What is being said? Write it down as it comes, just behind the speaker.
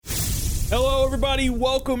everybody,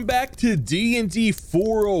 welcome back to D&D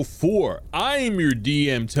 404. I am your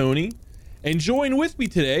DM, Tony, and join with me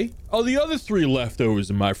today are the other three leftovers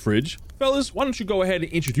in my fridge. Fellas, why don't you go ahead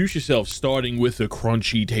and introduce yourself, starting with the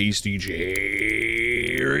crunchy, tasty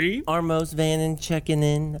Jerry. Armos Vannon checking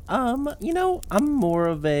in. I'm more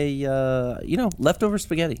of a, leftover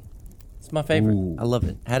spaghetti. It's my favorite. Ooh. I love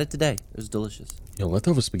it. Had it today. It was delicious. Yo,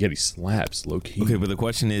 leftover spaghetti slaps, low-key. Okay, but the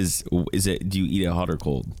question is it, do you eat it hot or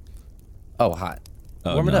cold? Oh, hot.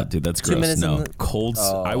 Oh, Warm it no, up. dude, that's 2 gross. minutes No, in the- cold.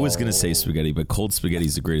 I was gonna say spaghetti, but cold spaghetti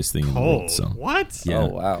is the greatest thing in the world. Cold? So What? yeah, Oh,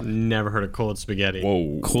 wow. Never heard of cold spaghetti.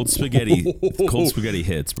 Whoa. cold spaghetti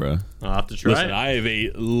hits, bro. I'll have to try Listen, it. I have a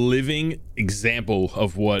living example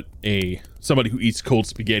of what somebody who eats cold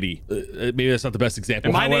spaghetti. Maybe that's not the best example.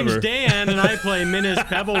 And my However, name's Dan, and I play Minas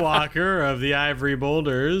Pebblewalker of the Ivory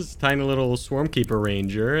Boulders, tiny little Swarmkeeper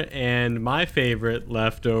Ranger, and my favorite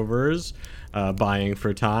leftovers, buying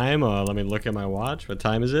for time. Let me look at my watch. What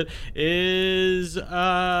time is it? Is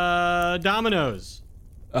Domino's.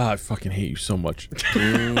 I fucking hate you so much.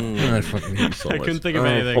 I fucking hate you so I much. couldn't think of I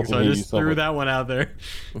anything, fucking so I hate you just so threw much. that one out there.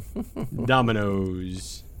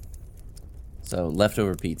 Domino's. So,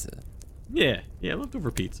 leftover pizza. Yeah,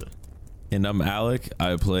 leftover pizza. And I'm Alec.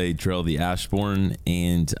 I play Drell the Ashborn,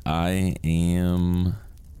 and I am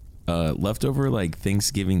leftover like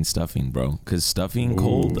Thanksgiving stuffing, bro. Cause stuffing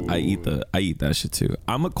cold, I eat that shit too.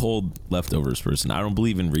 I'm a cold leftovers person. I don't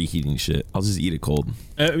believe in reheating shit. I'll just eat it cold.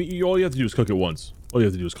 All you have to do is cook it once.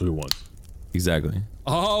 Exactly.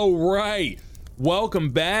 All right.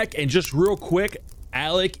 Welcome back. And just real quick,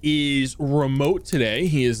 Alec is remote today.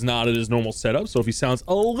 He is not at his normal setup. So if he sounds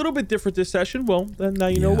a little bit different this session, well, then now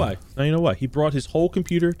you know why. He brought his whole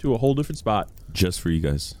computer to a whole different spot. Just for you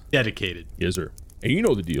guys. Dedicated. Yes, sir. And you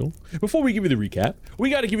know the deal. Before we give you the recap,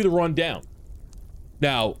 we got to give you the rundown.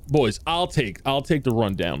 Now, boys, I'll take the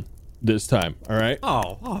rundown this time. All right.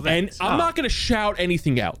 Oh, And thanks. I'm not going to shout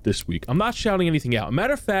anything out this week. I'm not shouting anything out.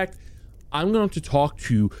 Matter of fact, I'm going to talk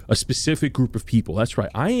to a specific group of people. That's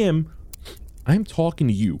right. I'm talking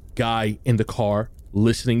to you, guy in the car,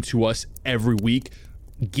 listening to us every week,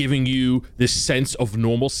 giving you this sense of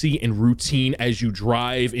normalcy and routine as you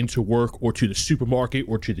drive into work or to the supermarket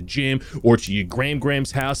or to the gym or to your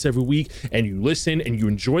Gram's house every week, and you listen and you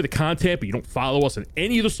enjoy the content, but you don't follow us on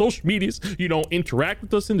any of the social medias. You don't interact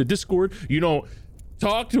with us in the Discord. You don't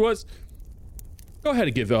talk to us. Go ahead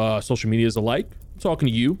and give social medias a like. I'm talking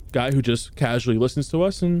to you, guy who just casually listens to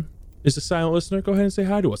us and is a silent listener. Go ahead and say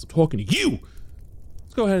hi to us. I'm talking to you.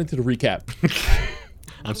 Let's go ahead into the recap.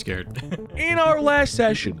 I'm scared. In our last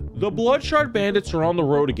session, the Bloodshard Bandits are on the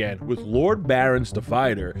road again, with Lord Baron's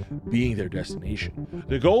Divider being their destination.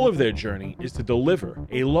 The goal of their journey is to deliver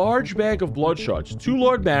a large bag of Bloodshards to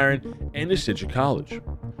Lord Baron and the Sigil College.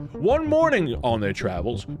 One morning on their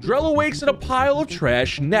travels, Drell awakes in a pile of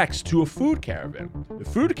trash next to a food caravan. The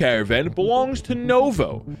food caravan belongs to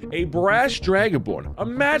Novo, a brass dragonborn, a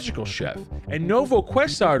magical chef, and Novo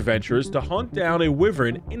quests our adventurers to hunt down a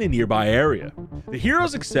wyvern in a nearby area. The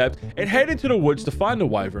heroes accept and head into the woods to find the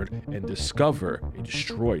wyvern and discover a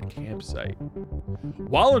destroyed campsite.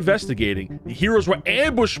 While investigating, the heroes were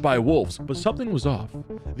ambushed by wolves, but something was off.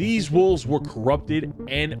 These wolves were corrupted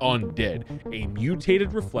and undead, a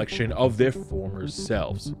mutated reflection of their former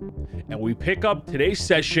selves. And we pick up today's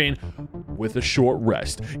session with a short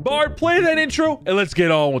rest. Bard, play that intro and let's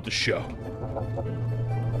get on with the show.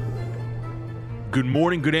 Good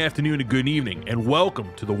morning, good afternoon, and good evening, and welcome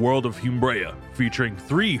to the world of Humbrea, featuring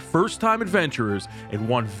 3 first-time adventurers and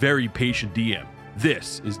 1 very patient DM.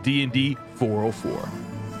 This is D&D 404.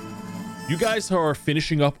 You guys are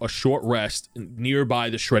finishing up a short rest nearby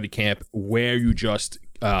the shredded camp where you just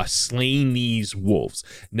slain these wolves.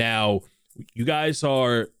 Now, as you guys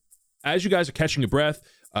are catching your breath,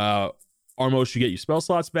 Armos, you get your spell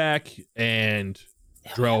slots back, and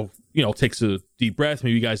Drell, takes a deep breath.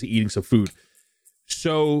 Maybe you guys are eating some food.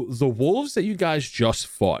 So the wolves that you guys just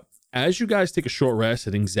fought, as you guys take a short rest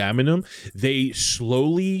and examine them, they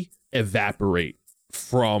slowly evaporate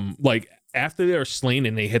from, like, after they're slain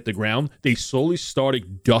and they hit the ground, they slowly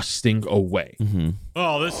started dusting away. Mm-hmm.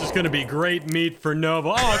 Oh, this is going to be great meat for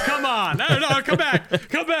Nova. Oh, come on. No, come back.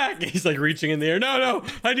 Come back. He's like reaching in the air. No,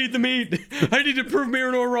 I need the meat. I need to prove me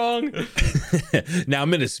no wrong. Now,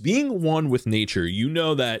 Minas, being one with nature, you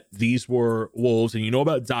know that these were wolves, and you know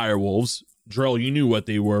about dire wolves. Drell, you knew what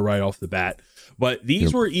they were right off the bat, but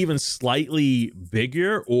these were even slightly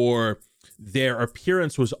bigger, or their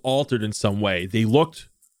appearance was altered in some way. They looked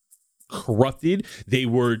corrupted. They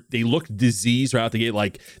looked diseased right out the gate.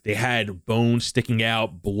 Like, they had bones sticking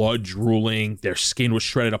out, blood drooling, their skin was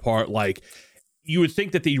shredded apart. Like, you would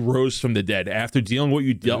think that they rose from the dead after dealing what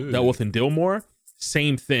you dealt with in Dillmore.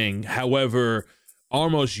 Same thing. However,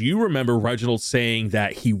 Armos, you remember Reginald saying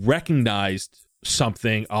that he recognized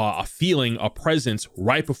something, a feeling, a presence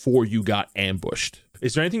right before you got ambushed.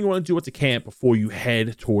 Is there anything you want to do at the camp before you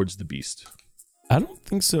head towards the beast? I don't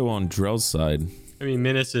think so on Drell's side. I mean,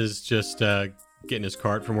 Minus is just getting his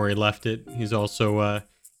cart from where he left it. He's also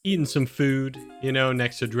eating some food,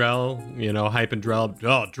 next to Drell, hyping Drell.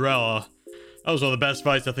 Oh, Drell, that was one of the best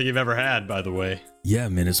fights I think you've ever had, by the way. Yeah,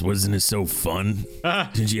 Menace, wasn't it so fun?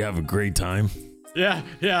 Did you have a great time? Yeah.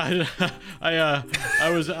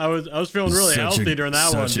 I was feeling really healthy during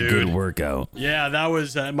that one, dude. Such a good workout. Yeah, that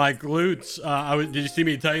was my glutes. Did you see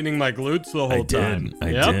me tightening my glutes the whole time?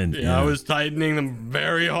 I did. Yeah, I was tightening them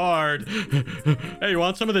very hard. Hey, you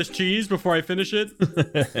want some of this cheese before I finish it?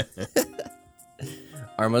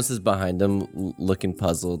 Armos is behind him, looking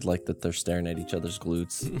puzzled, like that they're staring at each other's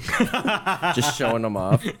glutes, just showing them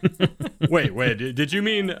off. Wait. Did you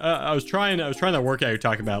mean I was trying that workout you're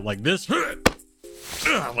talking about, like this,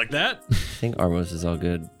 like that? I think Armos is all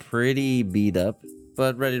good, pretty beat up,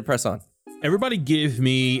 but ready to press on. Everybody, give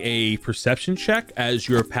me a perception check as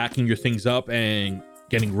you're packing your things up and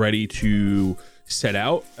getting ready to set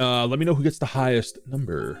out. Let me know who gets the highest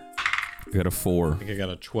number. I got a 4. I think I got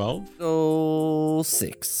a 12. Oh,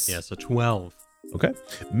 6. Yes, a 12. Okay.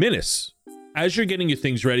 Minus, as you're getting your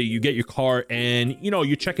things ready, you get your car and,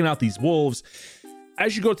 you're checking out these wolves.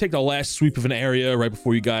 As you go take the last sweep of an area right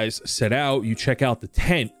before you guys set out, you check out the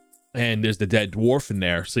tent and there's the dead dwarf in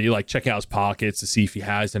there. So you check out his pockets to see if he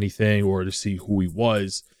has anything or to see who he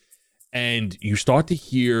was. And you start to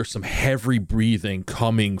hear some heavy breathing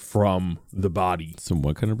coming from the body. Some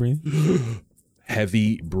what kind of breathing?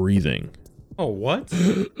 Heavy breathing. Oh, what?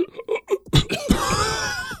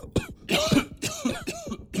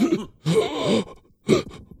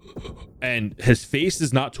 And his face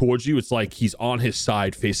is not towards you. It's like he's on his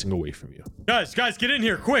side facing away from you. Guys, get in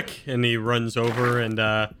here quick. And he runs over and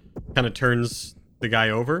kind of turns the guy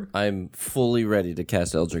over. I'm fully ready to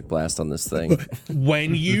cast Eldritch Blast on this thing.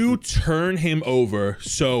 When you turn him over,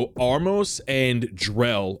 so Armos and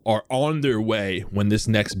Drell are on their way when this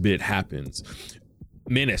next bit happens.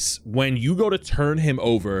 Minus, when you go to turn him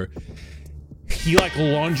over, he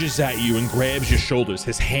lunges at you and grabs your shoulders.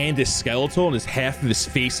 His hand is skeletal and his half of his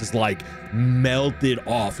face is melted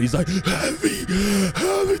off. He's like,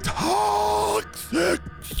 heavy toxic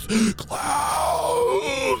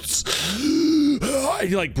clouds.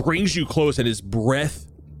 He brings you close and his breath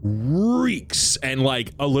reeks and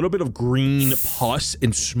a little bit of green pus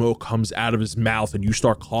and smoke comes out of his mouth and you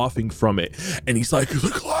start coughing from it. And he's like, the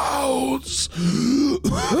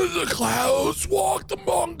clouds walked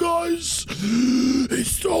among us. He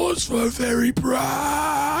stole us for a very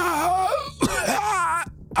breath.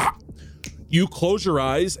 You close your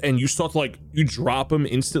eyes and you start you drop him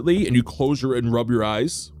instantly and you close and rub your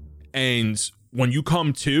eyes. And when you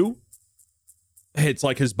come to, it's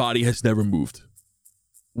like his body has never moved.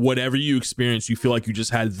 Whatever you experience, you feel like you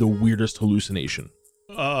just had the weirdest hallucination.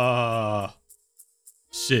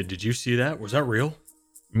 Sid, did you see that? Was that real?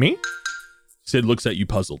 Me? Sid looks at you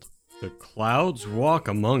puzzled. The clouds walk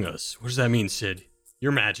among us. What does that mean, Sid?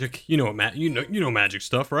 You're magic. You know magic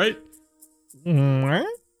stuff, right? And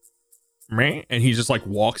he just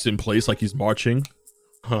walks in place like he's marching.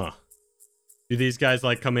 Huh. Do these guys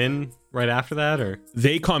come in right after that, or?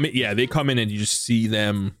 They come in, yeah, they come in and you just see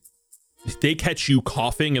them. They catch you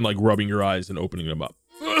coughing and rubbing your eyes and opening them up.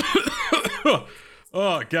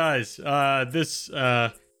 Oh, guys, this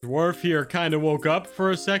dwarf here kind of woke up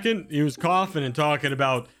for a second. He was coughing and talking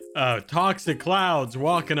about toxic clouds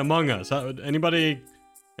walking among us. Anybody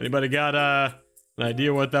got an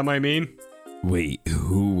idea what that might mean? Wait,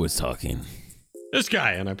 who was talking? This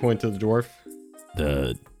guy, and I point to the dwarf.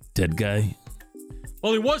 The dead guy?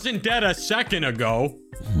 Well, he wasn't dead a second ago.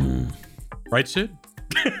 Right, Sid?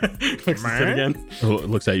 Looks at Sid again.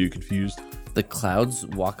 Looks at you confused. The clouds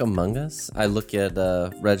walk among us? I look at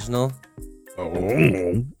Reginald.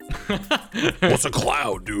 Oh. What's a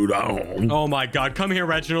cloud, dude? I don't know. Oh my god, come here,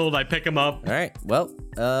 Reginald. I pick him up. All right, well,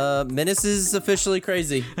 Menace is officially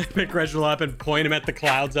crazy. I pick Reginald up and point him at the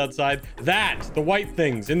clouds outside. The white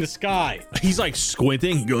things in the sky. He's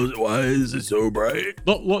squinting. He goes, why is it so bright?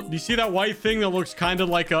 Look, do you see that white thing that looks kind of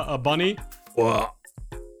like a bunny? What?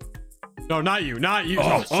 No, not you.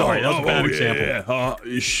 Oh, sorry, that was a bad example. Yeah.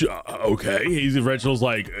 Okay. Reginald's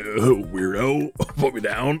weirdo. Put me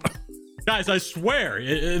down. Guys, I swear,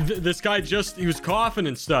 this guy he was coughing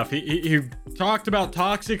and stuff. He talked about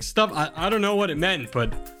toxic stuff. I don't know what it meant,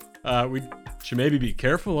 but we should maybe be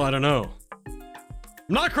careful. I don't know. I'm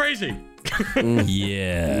not crazy.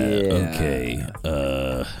 Yeah. Okay.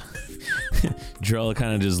 Drell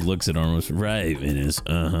kind of just looks at Ormus. Right, Venus.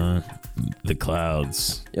 The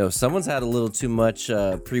clouds. Yo, someone's had a little too much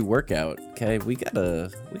pre-workout. Okay, we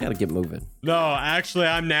gotta get moving. No, actually,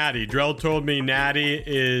 I'm Natty. Drell told me Natty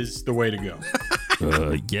is the way to go.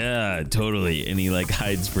 Yeah, totally. And he like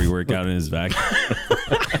hides pre-workout in his back.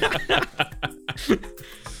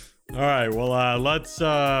 All right, well, let's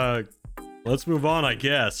move on, I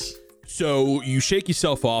guess. So you shake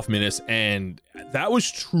yourself off, Minus, and that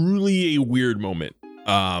was truly a weird moment.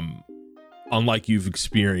 Unlike you've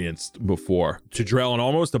experienced before. To Drell and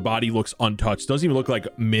Almost, the body looks untouched. Doesn't even look like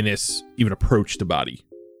Minus even approached the body.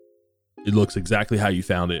 It looks exactly how you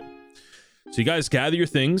found it. So you guys gather your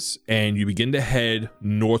things and you begin to head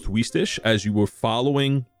northwestish as you were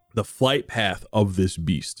following the flight path of this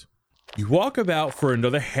beast. You walk about for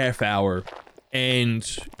another half hour and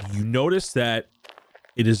you notice that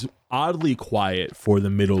it is oddly quiet for the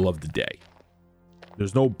middle of the day.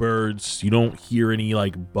 There's no birds. You don't hear any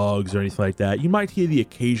like bugs or anything like that. You might hear the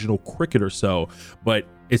occasional cricket or so, but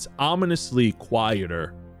it's ominously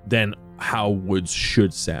quieter than how woods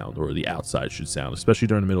should sound, or the outside should sound, especially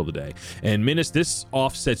during the middle of the day. And Minus, this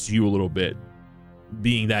offsets you a little bit,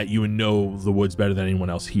 being that you know the woods better than anyone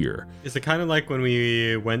else here. Is it kind of like when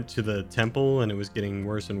we went to the temple and it was getting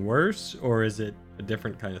worse and worse, or is it a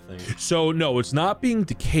different kind of thing? So no, it's not being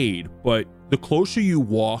decayed, but the closer you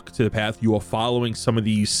walk to the path, you are following some of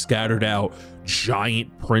these scattered out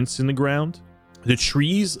giant prints in the ground. The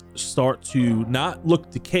trees start to not look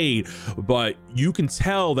decayed, but you can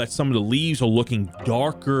tell that some of the leaves are looking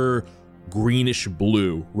darker greenish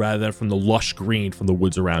blue rather than from the lush green from the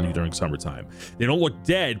woods around you during summertime. They don't look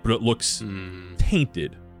dead, but it looks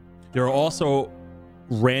tainted. There are also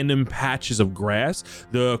random patches of grass.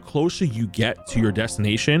 The closer you get to your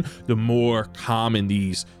destination, the more common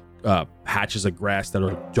these patches of grass that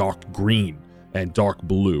are dark green and dark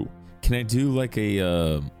blue. Can I do like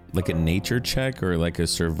a nature check or like a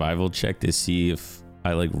survival check to see if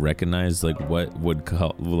I like recognize like what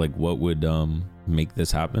would make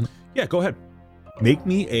this happen? Yeah, go ahead. Make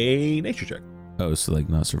me a nature check. Oh, so like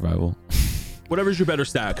not survival. Whatever's your better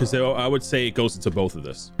stat, because I would say it goes into both of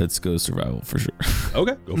this. Let's go survival for sure.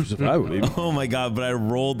 Okay, go for survival, baby. Oh my god, but I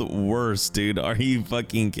rolled worse, dude. Are you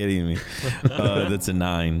fucking kidding me? That's a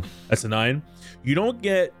 9. That's a 9. You don't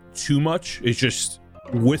get too much. It's just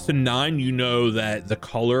with the 9, you know that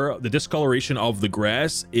the discoloration of the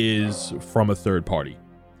grass is from a third party.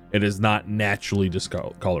 It is not naturally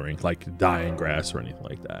discoloring like dying grass or anything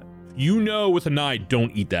like that. You know with a 9,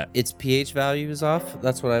 don't eat that. Its pH value is off.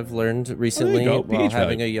 That's what I've learned recently while pH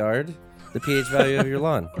having value. a yard. The pH value of your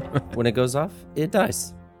lawn. When it goes off, it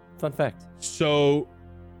dies. Fun fact. So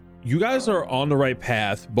you guys are on the right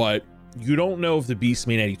path, but you don't know if the beast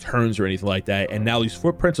made any turns or anything like that. And now these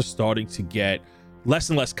footprints are starting to get less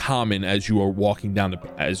and less common as you are walking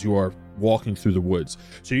through the woods.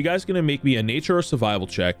 So you guys are gonna make me a nature or survival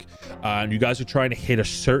check. And you guys are trying to hit a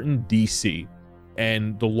certain DC.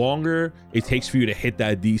 And the longer it takes for you to hit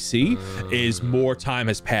that DC is more time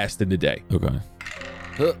has passed in the day. Okay.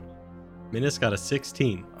 Minus got a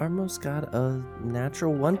 16. Armos got a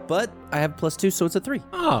natural 1, but I have +2, so it's a 3.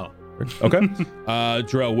 Oh. Okay.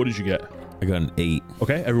 Drell, what did you get? I got an 8.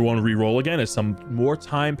 Okay, everyone re-roll again as some more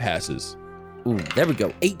time passes. Ooh, there we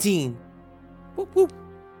go. 18. Whoop, whoop.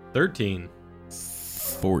 13.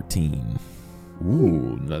 14.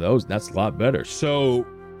 Ooh, no, that's a lot better. So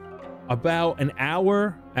about an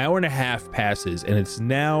hour and a half passes, and it's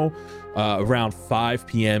now around 5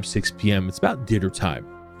 p.m., 6 p.m. It's about dinner time.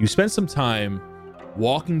 You spend some time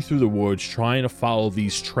walking through the woods, trying to follow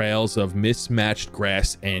these trails of mismatched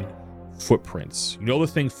grass and footprints. You know the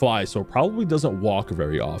thing flies, so it probably doesn't walk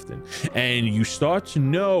very often. And you start to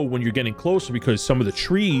know when you're getting closer because some of the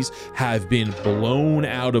trees have been blown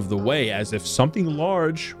out of the way as if something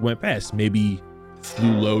large went past, maybe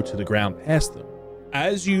flew low to the ground past them.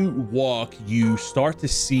 As you walk, you start to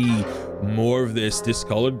see more of this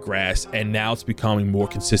discolored grass, and now it's becoming more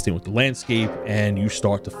consistent with the landscape, and you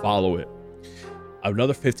start to follow it.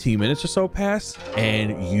 Another 15 minutes or so pass,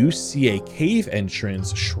 and you see a cave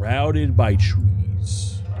entrance shrouded by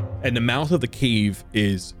trees. And the mouth of the cave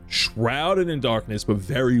is shrouded in darkness, but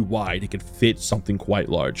very wide. It can fit something quite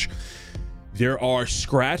large. There are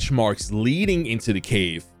scratch marks leading into the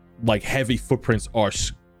cave, like heavy footprints are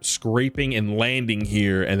scraping and landing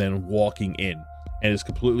here and then walking in, and it's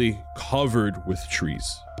completely covered with trees.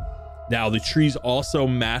 Now the trees also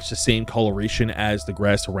match the same coloration as the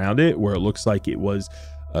grass around it, where it looks like it was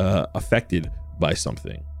affected by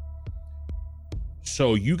something.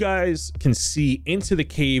 So you guys can see into the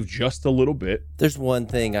cave just a little bit. There's one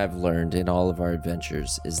thing I've learned in all of our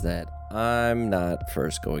adventures is that I'm not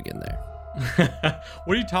first going in there.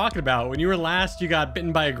 What are you talking about? When you were last, you got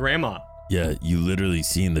bitten by a grandma. Yeah, you literally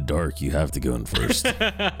see in the dark. You have to go in first.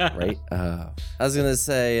 Right? I was gonna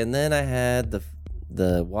say, and then I had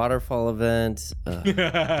the waterfall event.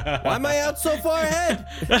 Why am I out so far ahead?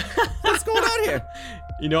 What's going on here?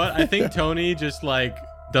 You know what? I think Tony just like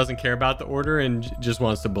doesn't care about the order and just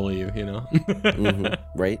wants to bully you, you know?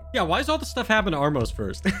 Right? Yeah, why does all this stuff happen to Armos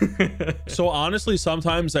first? So honestly,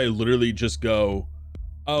 sometimes I literally just go,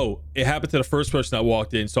 oh, it happened to the first person that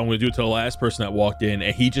walked in, so I'm going to do it to the last person that walked in.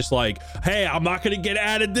 And he just like, hey, I'm not going to get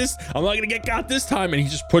out of this. I'm not going to get got this time. And he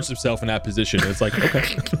just puts himself in that position. It's like,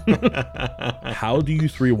 okay. How do you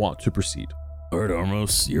three want to proceed? All right,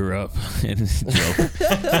 Armos, you're up. And Joe.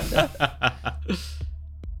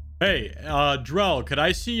 Hey, Drell, could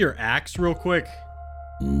I see your axe real quick?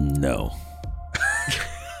 No.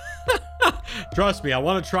 Trust me, I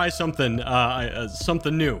want to try something,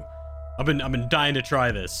 something new. I've been dying to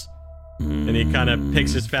try this. And he kind of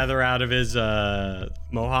picks his feather out of his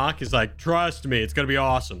mohawk. He's like, trust me, it's gonna be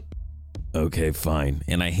awesome. Okay, fine.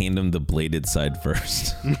 And I hand him the bladed side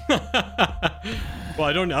first. Well,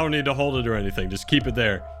 I don't need to hold it or anything. Just keep it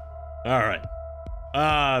there. All right.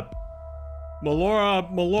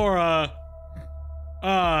 Melora.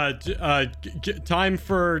 Time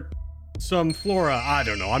for some flora. I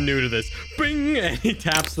don't know. I'm new to this. Bing! And he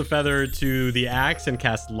taps the feather to the axe and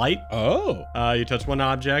casts light. Oh. You touch one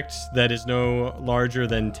object that is no larger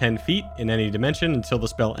than 10 feet in any dimension until the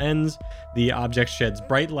spell ends. The object sheds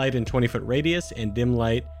bright light in 20-foot radius and dim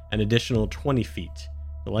light an additional 20 feet.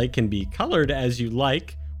 The light can be colored as you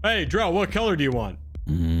like. Hey, Drell, what color do you want?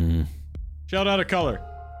 Shout out a color.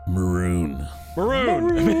 Maroon.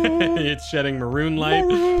 Maroon. It's shedding maroon light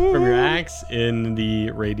from your axe in the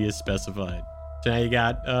radius specified. So now you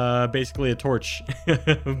got basically a torch,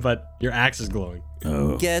 but your axe is glowing.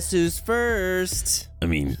 Oh. Guess who's first? I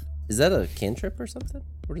mean, Is that a cantrip or something?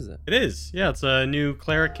 What is it? It is. Yeah, it's a new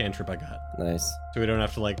cleric cantrip I got. Nice. So we don't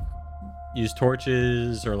have to like use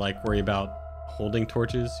torches or like worry about holding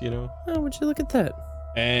torches, you know? Oh, would you look at that?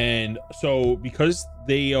 And so because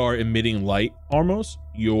they are emitting light, Armos,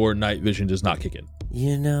 your night vision does not kick in.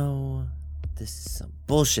 You know, this is some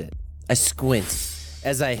bullshit. I squint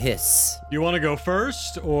as I hiss. You want to go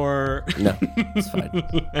first or? No, it's fine.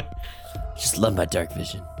 Just love my dark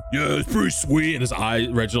vision. Yeah, it's pretty sweet.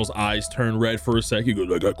 And Reginald's eyes turn red for a second. He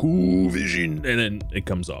goes, I got cool vision. And then it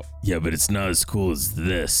comes off. yeah, but it's not as cool as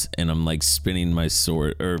this. And I'm like spinning my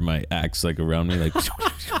sword or my axe like around me, like.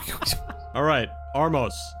 All right,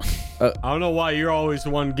 Armos. I don't know why you're always the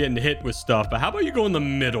one getting hit with stuff, but how about you go in the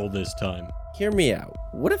middle this time? Hear me out.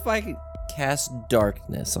 What if I cast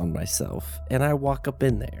darkness on myself and I walk up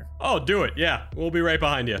in there? Oh, do it. Yeah, we'll be right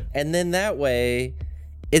behind you. And then that way,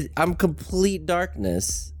 I'm complete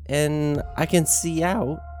darkness and I can see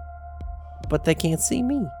out, but they can't see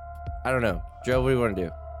me. I don't know. Joe, what do you want to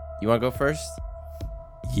do? You want to go first?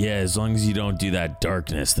 Yeah, as long as you don't do that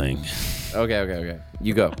darkness thing. Okay.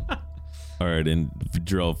 You go. All right, and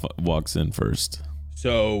Drell walks in first.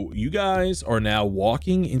 So you guys are now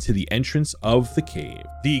walking into the entrance of the cave.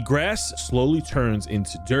 The grass slowly turns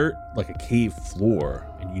into dirt like a cave floor,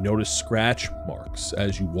 and you notice scratch marks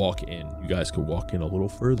as you walk in. You guys can walk in a little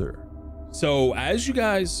further. So as you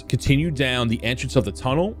guys continue down the entrance of the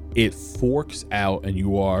tunnel, it forks out and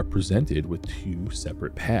you are presented with two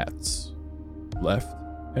separate paths, left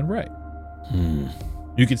and right.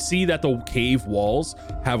 You can see that the cave walls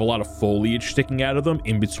have a lot of foliage sticking out of them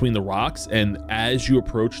in between the rocks, and as you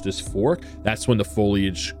approach this fork, that's when the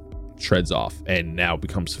foliage treads off and now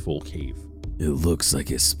becomes full cave. It looks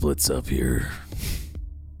like it splits up here.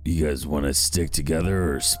 You guys want to stick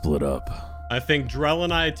together or split up? I think Drell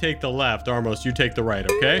and I take the left. Armos, you take the right,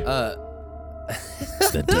 okay?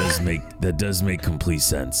 That does make complete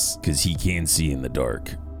sense because he can see in the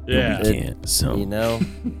dark. Yeah. And we can't. So You know?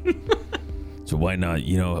 So why not?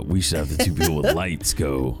 You know, we should have the two people with lights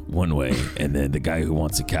go one way, and then the guy who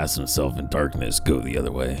wants to cast himself in darkness go the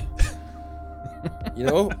other way. You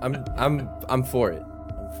know, I'm for it.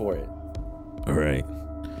 I'm for it. All right.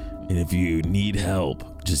 And if you need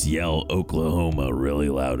help, just yell Oklahoma really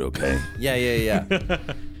loud, okay? Yeah.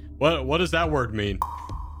 What does that word mean?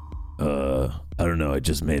 I don't know. I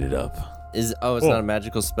just made it up. It's not a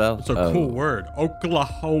magical spell? It's a cool word.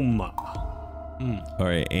 Oklahoma. All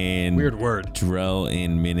right, and Weird word. Drell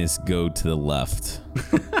and Minus go to the left.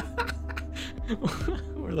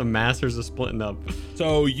 We're the masters of splitting up.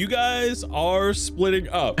 So you guys are splitting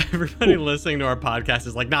up. Everybody listening to our podcast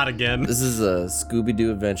is like, not again. This is a Scooby-Doo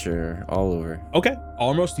adventure all over. Okay.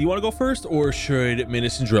 Almost, do you want to go first, or should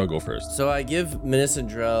Minus and Drell go first? So I give Minus and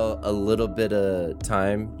Drell a little bit of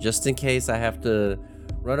time just in case I have to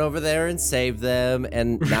run over there and save them,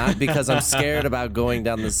 and not because I'm scared about going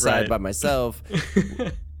down the side Right. by myself.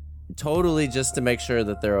 Totally just to make sure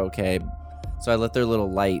that they're okay. So I let their little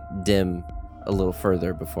light dim a little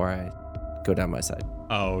further before I go down my side.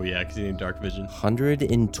 Oh, yeah, because you need dark vision.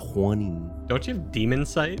 120. Don't you have demon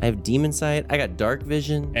sight? I have demon sight. I got dark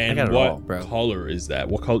vision. And I got it what all, bro. color is that?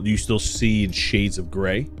 What color do you still see in shades of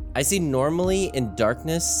gray? I see normally in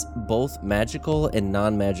darkness both magical and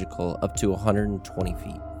non-magical up to 120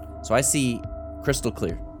 feet. So I see crystal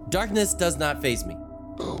clear. Darkness does not faze me.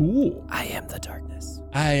 Cool. I am the darkness.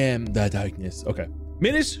 I am the darkness. Okay.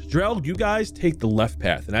 Minus, Drell, you guys take the left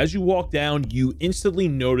path. And as you walk down, you instantly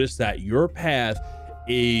notice that your path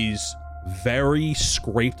is very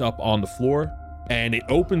scraped up on the floor. And it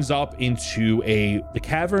opens up into the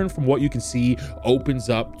cavern, from what you can see, opens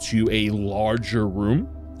up to a larger room.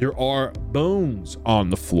 There are bones on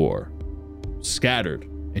the floor, scattered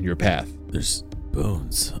in your path. There's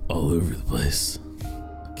bones all over the place.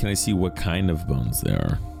 Can I see what kind of bones there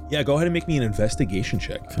are? Yeah, go ahead and make me an investigation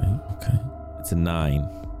check. Okay. It's a 9.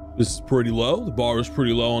 This is pretty low. The bar is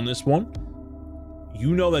pretty low on this one.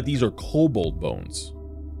 You know that these are kobold bones.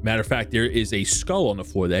 Matter of fact, there is a skull on the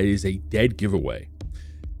floor that is a dead giveaway.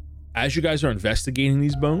 As you guys are investigating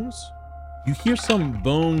these bones, you hear some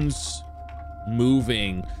bones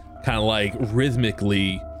moving kind of like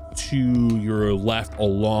rhythmically to your left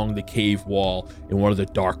along the cave wall in one of the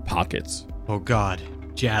dark pockets. Oh, God.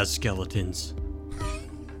 Jazz skeletons.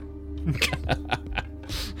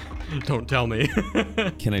 Don't tell me.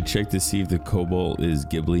 Can I check to see if the kobold is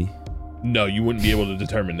Ghibli? No, you wouldn't be able to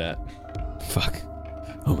determine that. Fuck.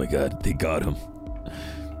 Oh my god, they got him.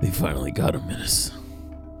 They finally got him, Minus.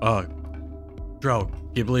 Dro,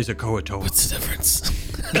 Ghibli's a Koato. What's the difference?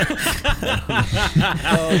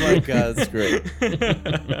 Oh my god, that's great.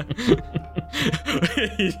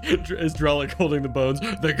 Is Drell like holding the bones?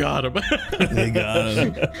 They got him. They got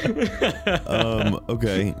him.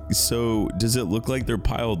 Okay, so does it look like they're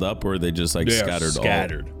piled up, or are they just like They are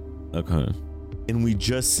scattered? Okay. And we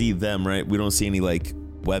just see them, right? We don't see any like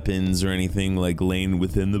weapons or anything like laying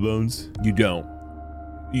within the bones? You don't.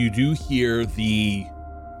 You do hear the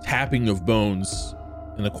tapping of bones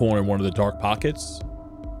in the corner in one of the dark pockets,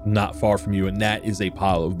 not far from you, and that is a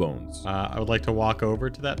pile of bones. I would like to walk over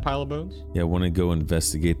to that pile of bones. Yeah, I want to go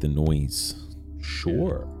investigate the noise.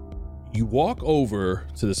 Sure. You walk over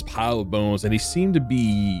to this pile of bones, and they seem to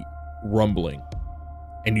be rumbling,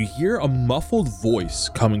 and you hear a muffled voice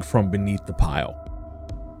coming from beneath the pile.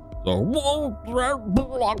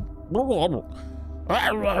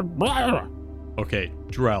 Okay,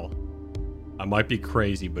 Drell. I might be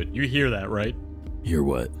crazy, but you hear that, right? Hear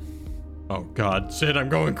what? Oh, God. Sid, I'm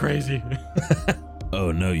going crazy.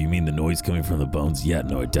 Oh no, you mean the noise coming from the bones? Yeah,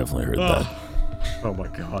 no, I definitely heard that. Oh, my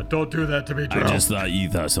God. Don't do that to me, Drell. I just thought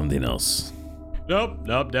you thought something else. Nope,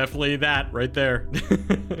 definitely that right there.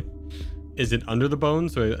 Is it under the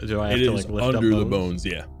bones? Or do I have It to is like lift under up the bones,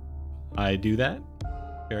 yeah. I do that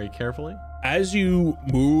very carefully. As you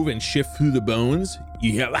move and shift through the bones,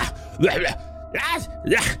 you hear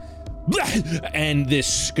and this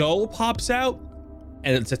skull pops out,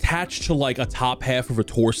 and it's attached to like a top half of a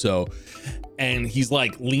torso, and he's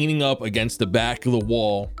like leaning up against the back of the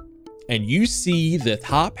wall, and you see the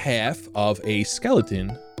top half of a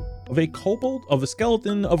skeleton of a kobold, of a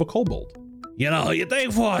skeleton of a kobold. You know, you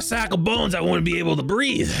think for a sack of bones I wouldn't be able to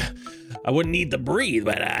breathe. I wouldn't need to breathe,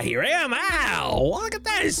 but here I am. Ow! Look at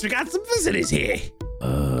this. We got some visitors here.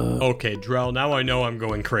 Okay, Drell, now I know I'm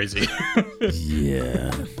going crazy.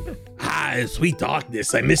 Yeah. Sweet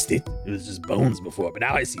darkness. I missed it. It was just bones before, but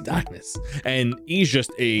now I see darkness. And he's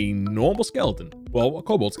just a normal skeleton. Well, a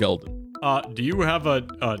kobold skeleton. Do you have a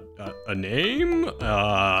name?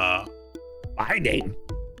 My name?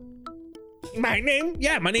 My name?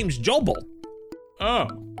 Yeah, my name's Jobolt. Oh.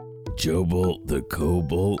 Jobolt the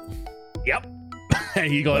kobold. Yep.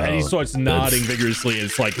 And he goes, and he starts nodding vigorously.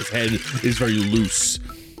 It's like his head is very loose.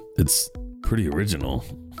 That's pretty original.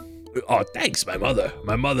 Oh, thanks, my mother.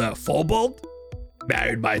 My mother, Fobold,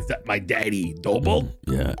 married my daddy, Dobold.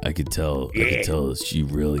 Yeah, I could tell. I Yeah. could tell she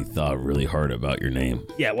really thought really hard about your name.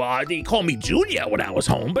 Yeah, well, they called me Junior when I was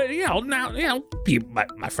home, but now people,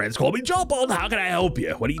 my friends call me Jobold. How can I help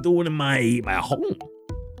you? What are you doing in my home?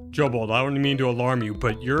 Jobold, I don't mean to alarm you,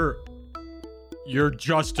 but you're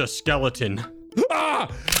just a skeleton. Ah!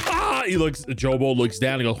 Jobold looks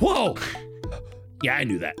down and goes, whoa! Yeah, I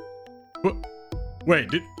knew that. Wait,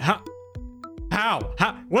 how?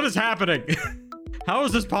 What is happening? How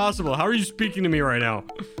is this possible? How are you speaking to me right now?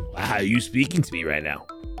 How are you speaking to me right now?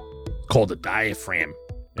 It's called a diaphragm.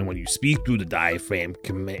 And when you speak through the diaphragm,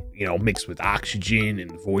 mixed with oxygen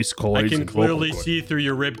and voice cords. I can and vocal clearly cords. see through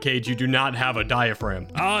your rib cage. You do not have a diaphragm.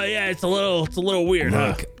 Oh yeah, it's a little weird,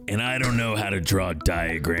 huh? Look, and I don't know how to draw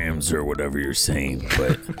diagrams or whatever you're saying,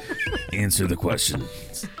 but answer the question.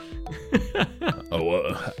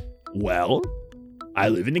 Well, I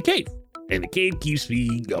live in a cave, and the cave keeps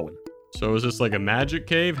me going. So is this like a magic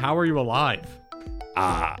cave? How are you alive?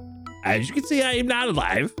 As you can see, I am not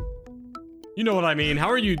alive. You know what I mean. How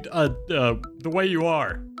are you the way you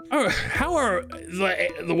are? How are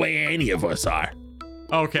the way any of us are?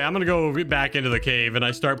 Okay, I'm gonna go back into the cave and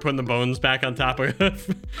I start putting the bones back on top of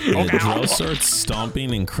Drell starts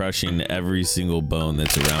stomping and crushing every single bone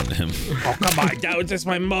that's around him. Oh, come on. That was just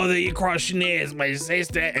my mother. You're crushing this, my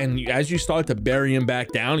sister. And as you start to bury him back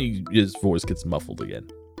down, his voice gets muffled again.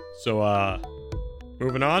 So,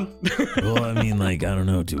 moving on. Well, I mean, like, I don't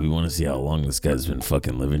know. Do we want to see how long this guy's been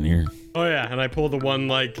fucking living here? Oh yeah, and I pull the one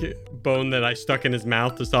like bone that I stuck in his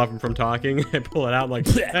mouth to stop him from talking. I pull it out. I'm like,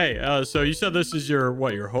 hey, so you said this is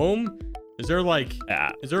your home? Is there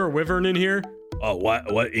is there a wyvern in here? Oh,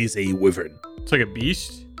 what is a wyvern? It's like a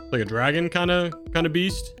beast, like a dragon kind of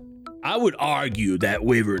beast. I would argue that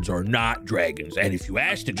wyverns are not dragons, and if you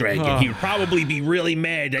asked a dragon, he would probably be really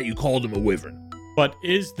mad that you called him a wyvern. But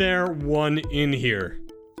is there one in here?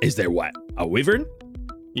 Is there what? A wyvern?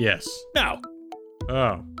 Yes. No.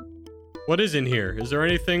 Oh. What is in here? Is there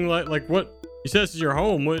anything like what? He says this is your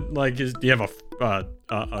home. What do you have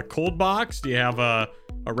a cold box? Do you have a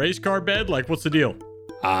race car bed? Like what's the deal?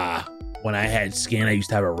 When I had skin, I used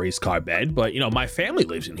to have a race car bed, but my family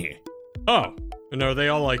lives in here. Oh, and are they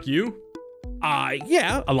all like you?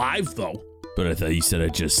 Yeah, alive though. But I thought you said I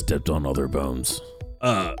just stepped on all their bones.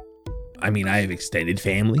 I mean, I have extended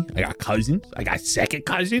family. I got cousins. I got second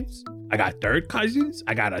cousins. I got third cousins.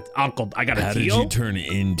 I got an uncle. I got a How did tío. you turn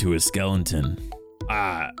into a skeleton?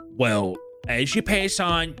 Well, as you pass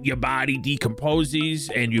on, your body decomposes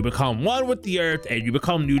and you become one with the earth and you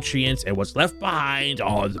become nutrients, and what's left behind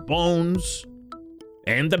are the bones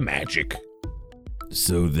and the magic.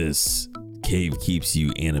 So this cave keeps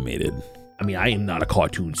you animated. I mean, I am not a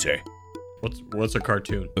cartoon, sir. What's a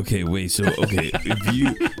cartoon? Okay, wait. So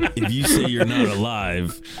if you say you're not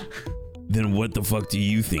alive, then what the fuck do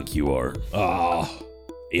you think you are?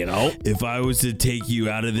 If I was to take you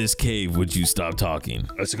out of this cave, would you stop talking?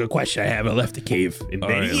 That's a good question. I haven't left the cave in All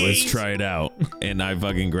many right, years. let's try it out. And I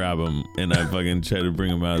fucking grab him and I fucking try to bring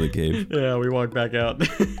him out of the cave. Yeah, we walk back out.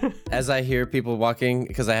 As I hear people walking,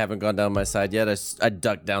 because I haven't gone down my side yet, I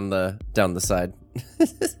duck down the side.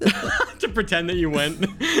 To pretend that you went.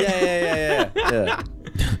 Yeah.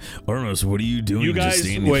 Armos, what are you doing? You just guys,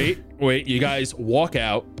 standing- wait. You guys walk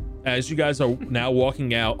out. As you guys are now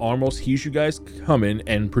walking out, Armos hears you guys coming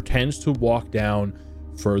and pretends to walk down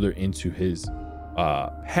further into his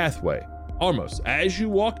pathway. Armos, as you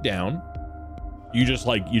walk down, you just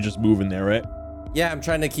moving there, right? Yeah, I'm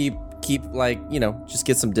trying to keep just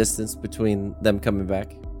get some distance between them coming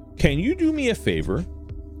back. Can you do me a favor?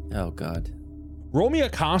 Oh God. Roll me a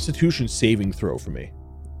Constitution saving throw for me.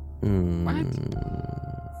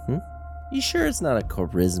 You sure it's not a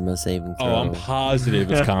charisma saving throw? Oh, I'm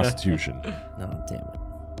positive it's Constitution. No, damn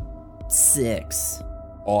it. 6.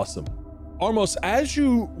 Awesome. Armos, as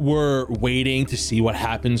you were waiting to see what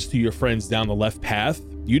happens to your friends down the left path,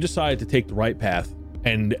 you decided to take the right path.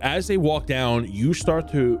 And as they walk down, you start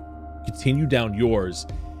to continue down yours.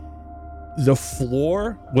 The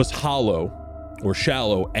floor was hollow or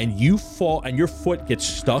shallow, and you fall and your foot gets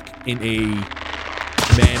stuck in a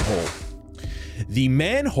manhole. The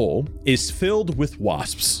manhole is filled with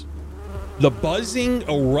wasps. The buzzing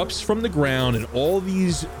erupts from the ground, and all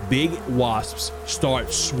these big wasps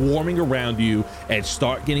start swarming around you and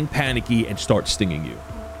start getting panicky and start stinging you.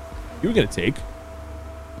 You're gonna take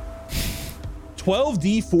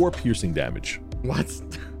 12d4 piercing damage. What?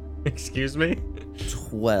 Excuse me?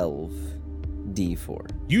 12d4.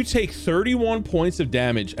 You take 31 points of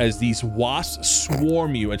damage as these wasps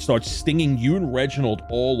swarm you and start stinging you and Reginald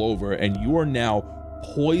all over, and you are now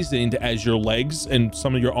poisoned as your legs and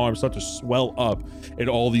some of your arms start to swell up in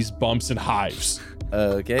all these bumps and hives.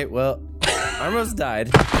 Okay, well, Armos died.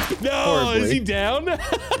 No, Horribly. is he down?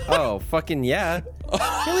 Oh, fucking yeah.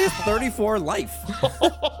 He only has 34 life.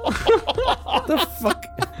 The fuck?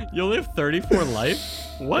 You only have 34 life?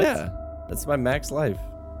 What? Yeah, that's my max life.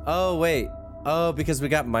 Oh, wait. Oh, because we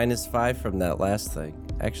got -5 from that last thing.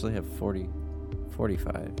 I actually have 40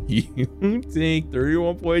 45. You take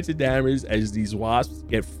 31 points of damage as these wasps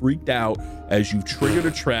get freaked out as you trigger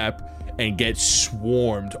the trap and get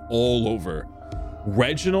swarmed all over.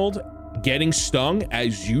 Reginald getting stung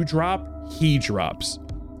as you drop, he drops.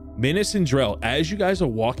 Minus and Drell, as you guys are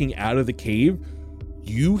walking out of the cave,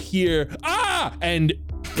 you hear and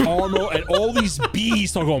Armo and all these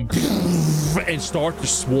bees start going and start to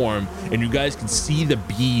swarm, and you guys can see the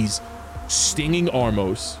bees stinging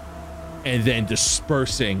Armos and then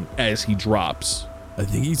dispersing as he drops. I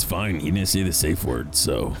think he's fine. He didn't say the safe word,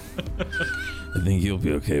 so I think he'll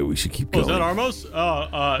be okay. We should keep going. Is that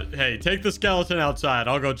Armos? Hey, take the skeleton outside.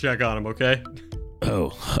 I'll go check on him, okay?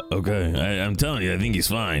 Oh, okay. I'm telling you, I think he's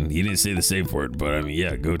fine. He didn't say the safe word, but I mean,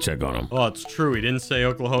 yeah, go check on him. Oh, it's true. He didn't say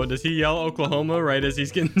Oklahoma. Does he yell Oklahoma right as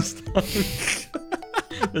he's getting stung?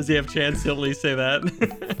 Does he have chance to at least say that?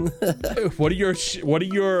 What are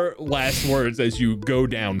your last words as you go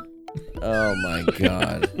down? Oh my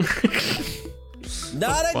god.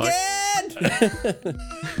 Not again!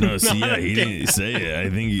 No, see, yeah, he didn't say it. I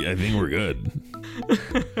think we're good.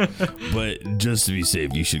 But just to be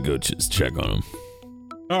safe, you should go check on him.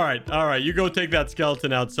 All right. You go take that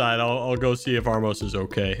skeleton outside. I'll go see if Armos is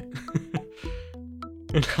okay.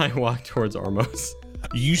 And I walk towards Armos.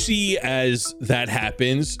 You see as that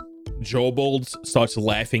happens, Jobold starts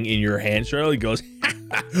laughing in your hand. Charlie goes,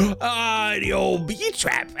 the old bee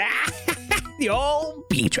trap. The old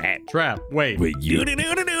bee trap. Trap. Wait, you.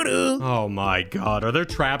 Oh my god. Are there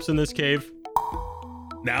traps in this cave?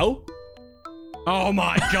 No? Oh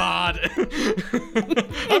my god.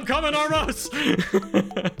 I'm coming, Armos.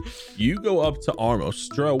 You go up to Armos.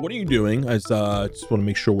 Dro, what are you doing? I just want to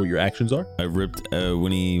make sure what your actions are. I ripped,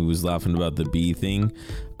 when he was laughing about the bee thing,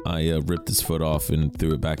 I ripped his foot off and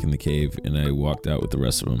threw it back in the cave, and I walked out with the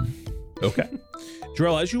rest of them. Okay.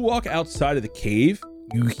 Drell, as you walk outside of the cave,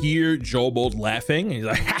 you hear Jobold laughing, and he's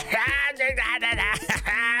like,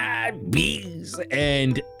 bees.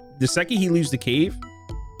 And the second he leaves the cave,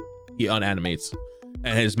 he unanimates,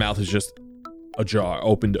 and his mouth is just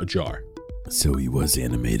opened ajar. So he was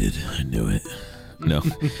animated. I knew it. No.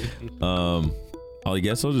 I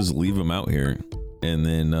guess I'll just leave him out here, and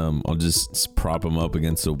then I'll just prop him up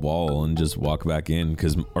against a wall and just walk back in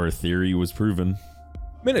because our theory was proven.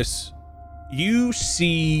 Minus, you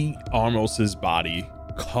see Armos's body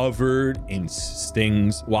covered in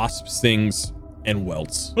stings, wasp stings, and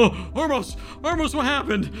welts. Oh, Armos, what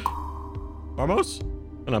happened? Armos?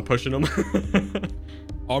 And I'm pushing him.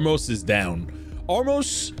 Armos is down.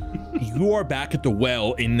 Armos, you are back at the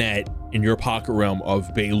well in your pocket realm of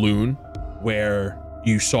Bayloon, where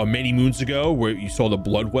you saw many moons ago, where you saw the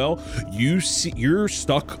blood well. You're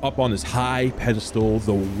stuck up on this high pedestal.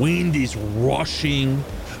 The wind is rushing,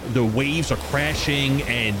 the waves are crashing,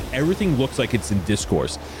 and everything looks like it's in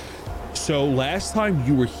discourse. So last time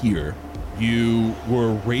you were here, you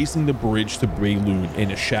were raising the bridge to Bayloon in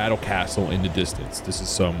a shadow castle in the distance. This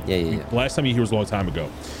is Yeah. Last time you were here was a long time ago.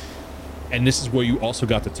 And this is where you also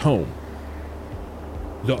got the tome.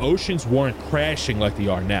 The oceans weren't crashing like they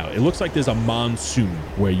are now. It looks like there's a monsoon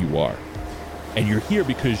where you are. And you're here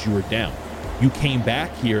because you were down. You came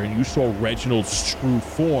back here and you saw Reginald's true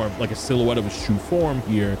form, like a silhouette of his true form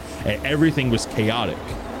here, and everything was chaotic.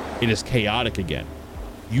 It is chaotic again.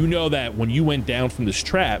 You know that when you went down from this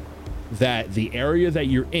trap, that the area that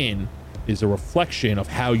you're in is a reflection of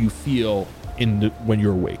how you feel when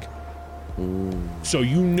you're awake. So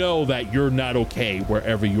you know that you're not okay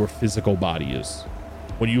wherever your physical body is.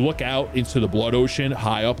 When you look out into the blood ocean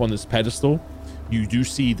high up on this pedestal, you do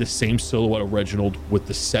see the same silhouette of Reginald with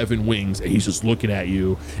the 7 wings, and he's just looking at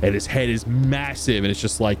you, and his head is massive, and it's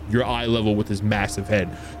just like your eye level with his massive head.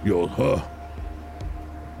 You go,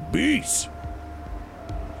 beast,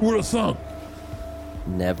 who'd have thunk?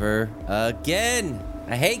 Never again.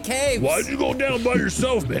 I hate caves. Why'd you go down by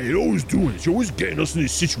yourself, man? You're always doing this. You're always getting us in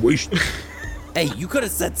this situation. Hey, you could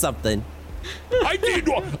have said something. I did.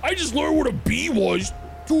 I just learned what a bee was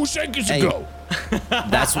 2 seconds ago.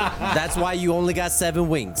 That's why you only got 7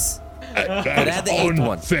 wings. That add the 8th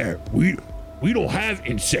one. Unfair. We don't have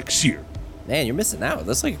insects here. Man, you're missing out.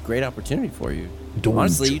 That's like a great opportunity for you. Don't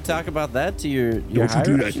Honestly, you- you talk about that to your Don't you do higher-ups,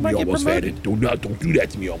 that to you me, might get almost promoted. fatted. Don't do that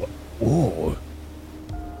to me, almost.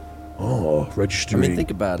 Registering. I mean, think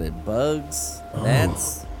about it. Bugs,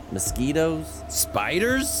 gnats, mosquitoes,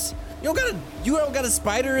 spiders. You don't got a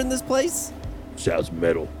spider in this place? Sounds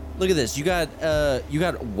metal. Look at this. You got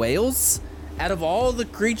whales. Out of all the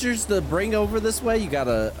creatures to bring over this way, you got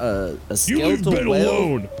a You leave skeletal Ben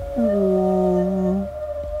whale. alone.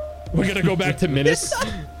 We're gonna go back to Minus.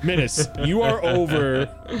 Minus, you are over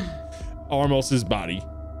Armos's body,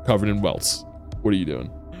 covered in welts. What are you doing?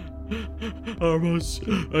 Armos,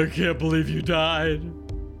 I can't believe you died.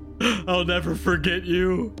 I'll never forget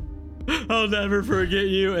you. I'll never forget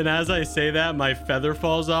you. And as I say that, my feather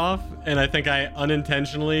falls off, and I think I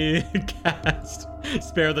unintentionally cast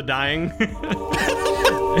Spare the Dying.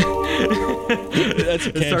 That's a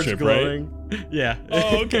It starts cantrip, right? glowing. Yeah.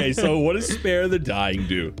 Oh, okay. So what does Spare the Dying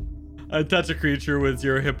do? I touch a creature with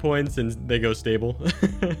 0 hit points, and they go stable.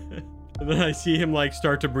 And then I see him like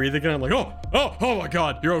start to breathe again. I'm like, oh my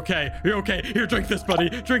God, you're okay. You're okay. Here, drink this, buddy.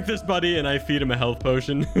 Drink this, buddy. And I feed him a health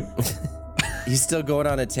potion. He's still going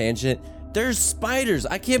on a tangent. There's spiders.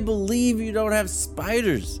 I can't believe you don't have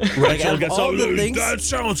spiders. Like, out of all the things, That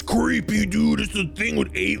sounds creepy, dude. It's a thing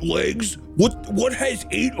with 8 legs. What has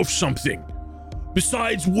 8 of something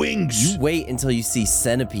besides wings? you wait until you see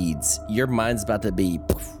centipedes. Your mind's about to be.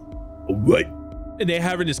 What? And they're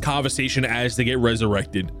having this conversation as they get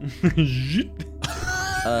resurrected.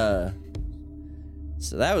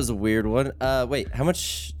 So that was a weird one. Wait, how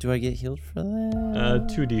much do I get healed for that?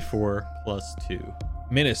 2d4 plus 2.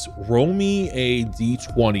 Minus, roll me a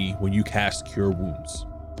d20 when you cast Cure Wounds.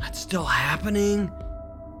 That's still happening?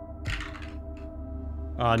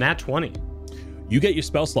 Nat 20. You get your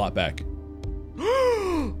spell slot back.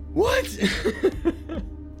 What?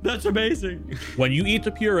 That's amazing. When you eat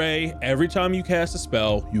the puree, every time you cast a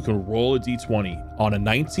spell, you can roll a d20. On a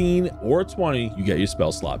 19 or a 20, you get your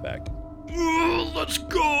spell slot back. Let's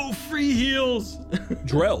go. Free heals.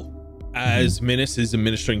 Drell, as Minas is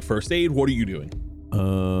administering first aid, what are you doing?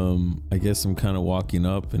 I guess I'm kind of walking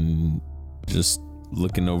up and just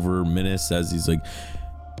looking over Menace as he's like,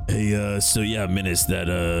 hey, so yeah, Menace, that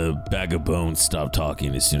bag of bones stopped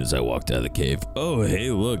talking as soon as I walked out of the cave. Oh,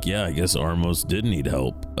 hey, look, yeah, I guess Armos did need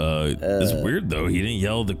help. It's weird though, he didn't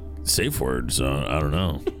yell the safe word, so I don't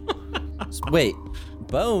know. Wait,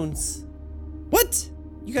 bones? What?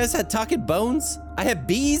 You guys had talking bones? I had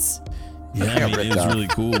bees? Yeah, I mean, it was really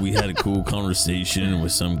cool. We had a cool conversation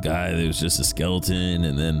with some guy that was just a skeleton,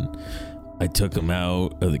 and then I took him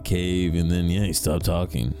out of the cave, and then, yeah, he stopped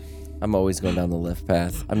talking. I'm always going down the left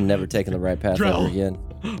path. I'm never taking the right path Drell. ever again.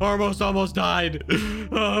 Armos almost died.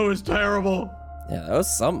 Oh, it was terrible. Yeah, that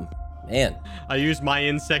was something. Man. I used my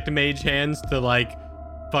insect mage hands to like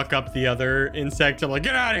fuck up the other insect. I'm like,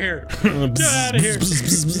 get out of here. Get out of here.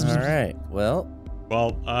 All right. Well,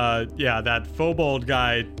 Yeah, that Fobold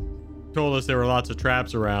guy told us there were lots of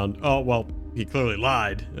traps around. Oh, well, he clearly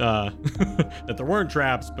lied. That there weren't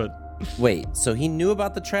traps, but wait. So he knew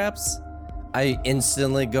about the traps? I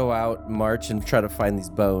instantly go out, march, and try to find these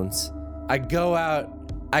bones. I go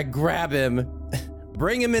out, I grab him,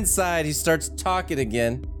 bring him inside. He starts talking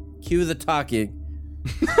again. Cue the talking.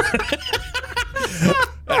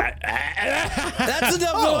 That's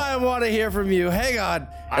enough of what I want to hear from you. Hang on.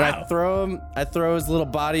 And I throw his little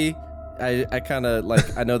body. I kind of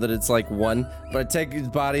like, I know that it's like one, but I take his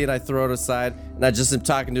body and I throw it aside, and I just am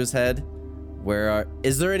talking to his head.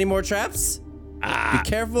 Is there any more traps? Be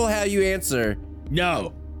careful how you answer.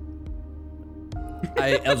 No.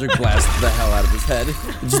 I Eldritch Blast the hell out of his head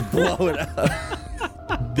and just blow it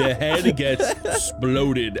up. The head gets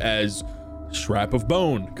exploded as scrap of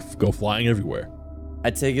bone go flying everywhere. I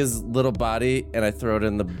take his little body and I throw it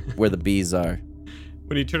in where the bees are.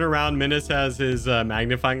 when you turn around, Menace has his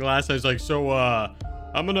magnifying glass. I was like, so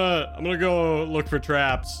I'm gonna go look for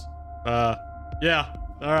traps. Yeah,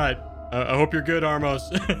 all right. I hope you're good,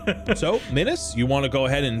 Armos. So, Menace, you want to go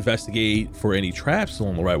ahead and investigate for any traps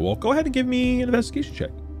along the right wall? Go ahead and give me an investigation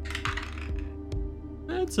check.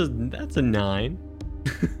 That's a 9.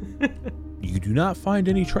 You do not find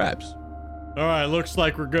any traps. All right, looks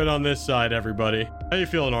like we're good on this side, everybody. How you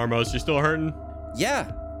feeling, Armos? You still hurting?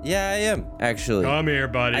 Yeah, I am actually. Come here,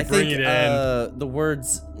 buddy. I Bring think it in. the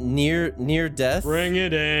words near death Bring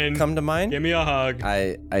it in. come to mind. Give me a hug.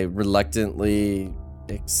 I reluctantly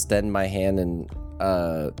extend my hand and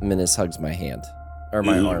Menace hugs my hand or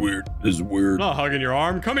my arm. This is weird. I'm not hugging your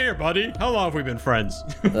arm. Come here, buddy. How long have we been friends?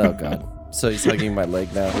 Oh god. So he's hugging my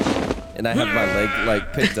leg now, and I have my leg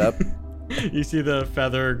like picked up. You see the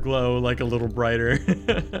feather glow like a little brighter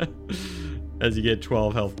as you get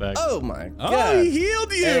 12 health back. Oh my god. Oh, he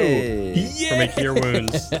healed you. Hey. Yeah. From a cure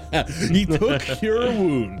wounds. He took cure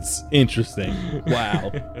wounds. Interesting.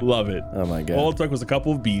 Wow. Love it. Oh my god. All it took was a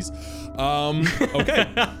couple of bees. Okay.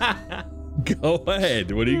 Go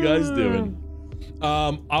ahead. What are you guys doing?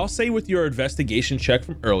 I'll say with your investigation check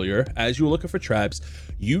from earlier, as you were looking for traps,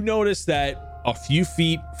 you notice that a few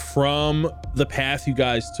feet from the path you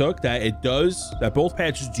guys took, that both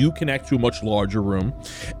paths do connect to a much larger room.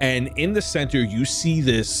 And in the center, you see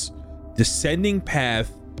this descending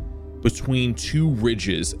path between two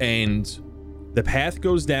ridges. And The path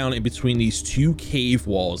goes down in between these two cave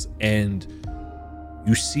walls, and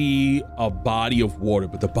you see a body of water,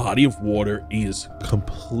 but the body of water is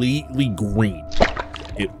completely green.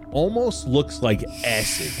 It almost looks like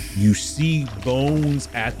acid. You see bones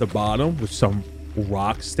at the bottom with some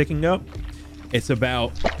rocks sticking up. It's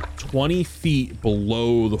about 20 feet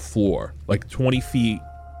below the floor, like 20 feet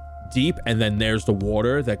deep, and then there's the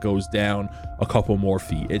water that goes down a couple more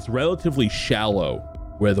feet. It's relatively shallow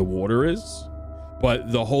where the water is,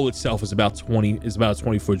 but the hole itself is about a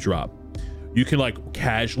 20-foot drop. You can like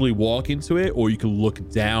casually walk into it, or you can look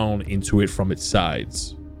down into it from its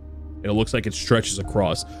sides. It looks like it stretches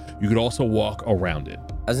across. You could also walk around it.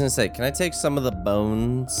 I was gonna say, can I take some of the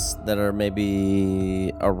bones that are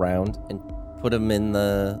maybe around and put them in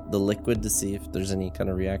the liquid to see if there's any kind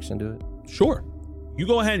of reaction to it? Sure. You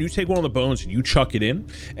go ahead and you take one of the bones and you chuck it in,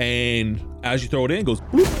 and as you throw it in, it goes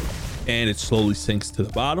bloop, and it slowly sinks to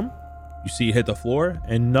the bottom. You see it hit the floor,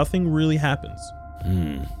 and nothing really happens.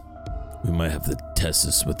 We might have to test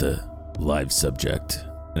this with a live subject.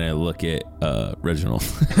 And I look at Reginald.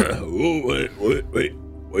 Oh,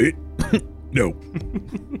 wait. No.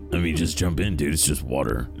 I mean, just jump in, dude. It's just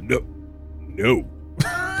water. No.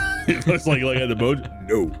 It looks like at the bones.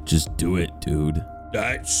 No. Just do it, dude.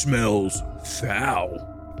 That smells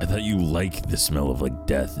foul. I thought you liked the smell of like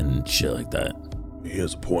death and shit like that.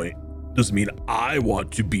 Here's a point. Doesn't mean I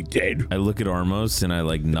want to be dead. I look at Armos and I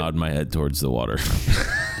like nod my head towards the water.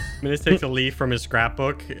 Minus takes a leaf from his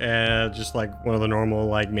scrapbook, just like one of the normal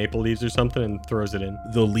like maple leaves or something, and throws it in.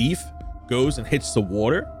 The leaf goes and hits the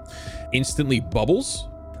water, instantly bubbles.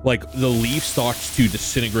 Like the leaf starts to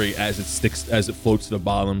disintegrate as it floats to the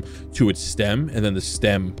bottom to its stem, and then the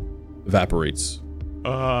stem evaporates.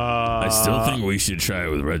 I still think we should try it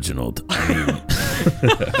with Reginald. I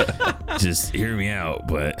mean, just hear me out,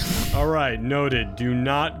 but... All right, noted. Do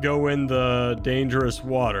not go in the dangerous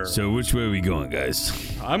water. So which way are we going,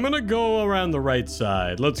 guys? I'm gonna go around the right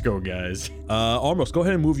side. Let's go, guys. Almost, go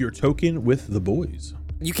ahead and move your token with the boys.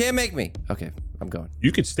 You can't make me. Okay, I'm going.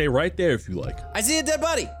 You can stay right there if you like. I see a dead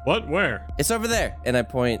body. What? Where? It's over there. And I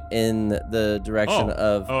point in the direction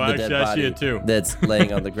of the actually, dead I body see it too. that's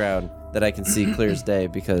laying on the ground that I can see clear as day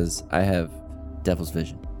because I have devil's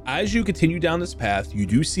vision. As you continue down this path, you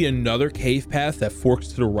do see another cave path that forks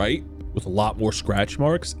to the right with a lot more scratch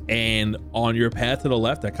marks. And on your path to the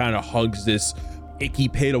left that kind of hugs this icky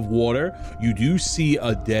pit of water, you do see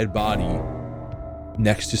a dead body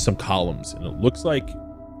next to some columns. And it looks like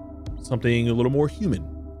something a little more human.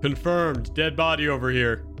 Confirmed. Dead body over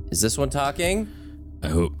here. Is this one talking? I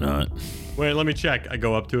hope not. Wait, let me check. I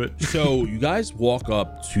go up to it. So you guys walk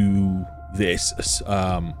up to this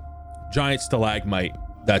giant stalagmite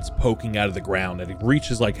that's poking out of the ground, and it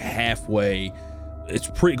reaches like halfway.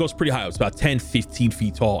 It goes pretty high. It's about 10-15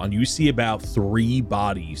 feet tall, and you see about 3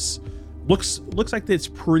 bodies. Looks like it's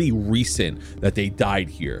pretty recent that they died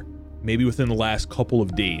here, maybe within the last couple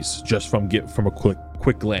of days, just from a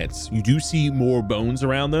quick glance. You do see more bones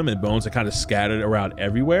around them, and bones are kind of scattered around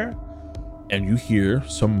everywhere, and you hear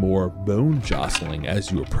some more bone jostling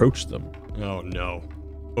as you approach them. Oh no.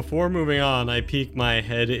 Before moving on, I peek my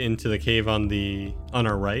head into the cave on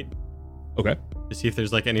our right Okay. to see if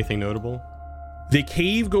there's like anything notable. The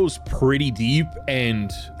cave goes pretty deep,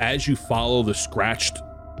 and as you follow the scratched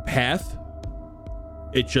path,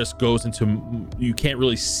 it just goes into, you can't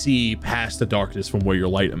really see past the darkness from where your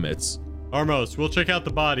light emits. Armos, we'll check out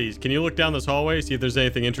the bodies. Can you look down this hallway, see if there's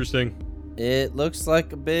anything interesting? It looks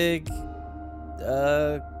like a big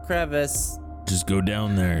crevice. Just go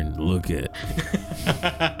down there and look at.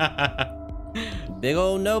 Big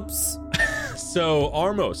old nopes. So,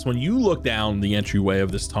 Armos, when you look down the entryway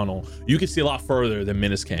of this tunnel, you can see a lot further than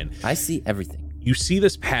Minas can. I see everything. You see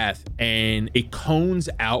this path, and it cones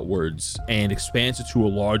outwards and expands into a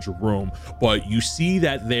larger room, but you see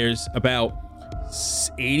that there's about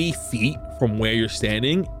 80 feet from where you're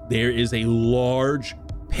standing, there is a large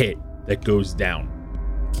pit that goes down.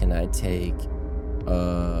 Can I take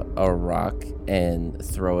a rock and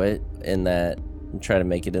throw it in that and try to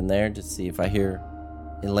make it in there to see if I hear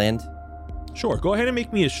it land? Sure, go ahead and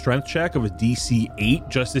make me a strength check of a DC 8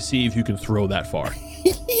 just to see if you can throw that far.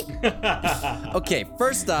 Okay,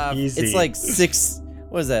 first off, Easy. it's like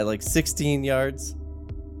 16 yards.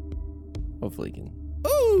 Hopefully you can.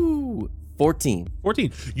 Ooh, 14.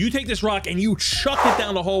 14. You take this rock and you chuck it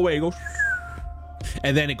down the hallway. It goes,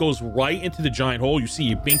 and then it goes right into the giant hole. You see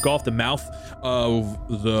you bink off the mouth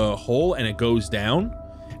of the hole, and it goes down,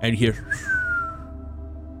 and you hear,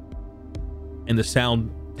 and the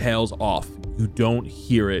sound tails off. You don't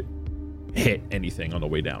hear it hit anything on the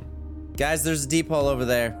way down. Guys, there's a deep hole over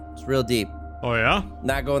there. It's real deep. Oh, yeah?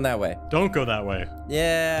 Not going that way. Don't go that way.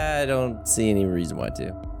 Yeah, I don't see any reason why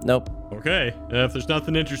to. Nope. Okay. If there's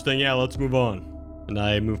nothing interesting, yeah, let's move on. And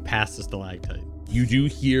I move past the stalactite. You do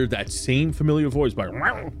hear that same familiar voice by.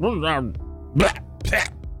 I'm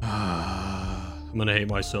gonna hate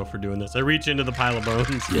myself for doing this. I reach into the pile of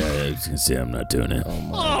bones. Yeah, I was gonna say I'm not doing it.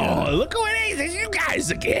 Oh, look who it is! It's you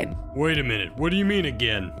guys again. Wait a minute. What do you mean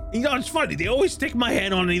again? You know, it's funny. They always stick my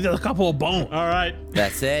head on either a couple of bones. All right.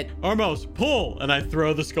 That's it. Armos, pull! And I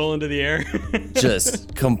throw the skull into the air.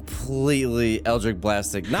 Just completely Eldritch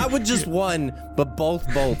blasting. Not with just one, but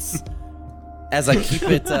both bolts. As I keep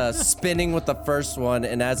it spinning with the first one,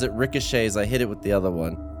 and as it ricochets, I hit it with the other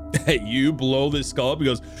one. You blow this skull up. He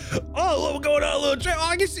goes, "Oh, what's going on, little Trey? Oh,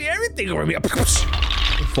 I can see everything over me." It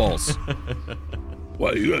falls.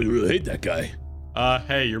 Wow, you guys really hate that guy.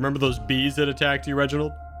 Hey, you remember those bees that attacked you,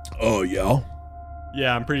 Reginald? Oh, yeah?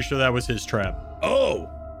 Yeah, I'm pretty sure that was his trap. Oh.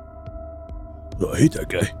 I hate that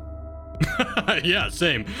guy. Yeah,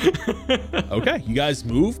 same. Okay, you guys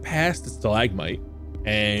move past the stalagmite,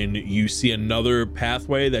 and you see another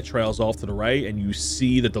pathway that trails off to the right, and you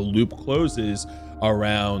see that the loop closes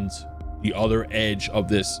around the other edge of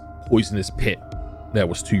this poisonous pit that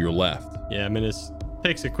was to your left. Yeah, Minas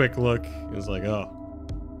takes a quick look and is like, oh.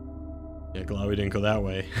 Yeah, glad we didn't go that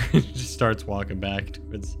way. Just starts walking back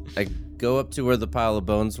towards... I go up to where the pile of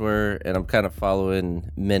bones were, and I'm kind of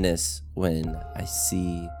following Menace when I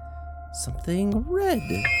see something red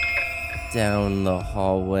down the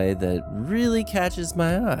hallway that really catches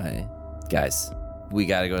my eye. Guys, we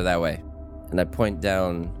gotta go that way. And I point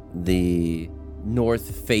down the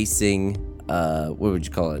north-facing, what would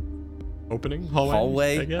you call it? Opening?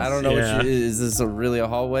 Hallway? I guess? I don't know Yeah. is this really a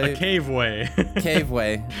hallway? A cave-way.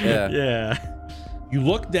 Cave-way, yeah. Yeah. You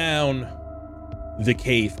look down the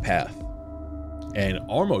cave path, and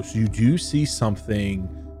almost you do see something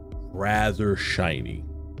rather shiny.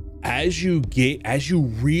 As you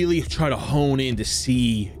really try to hone in to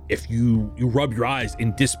see if you rub your eyes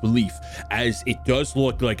in disbelief, as it does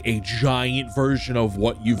look like a giant version of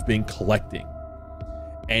what you've been collecting.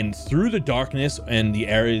 And through the darkness and the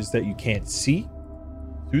areas that you can't see,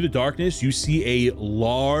 through the darkness, you see a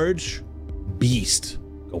large beast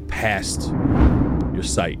go past your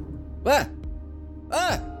sight. Ah!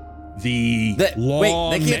 Ah! The Wait,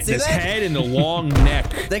 long they can't see this that? head and the long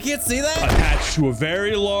neck They can't see that? attached to a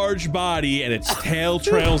very large body, and its tail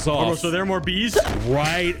trails Oh, off so there are more bees?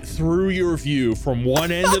 right through your view from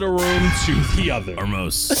one end of the room to the other.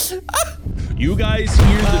 Armos. You guys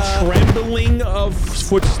hear the trembling of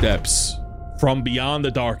footsteps from beyond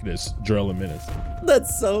the darkness, Drill and Minutes.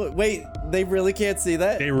 That's so... Wait, they really can't see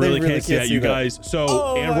that? They really can't see that, you guys. So,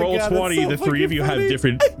 Oh in my roll God, that's 20, so the three of you fucking have funny.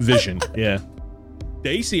 different vision. Yeah.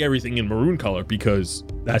 They see everything in maroon color because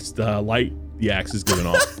that's the light the axe is giving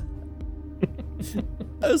off.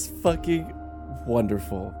 That was fucking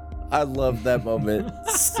wonderful. I love that moment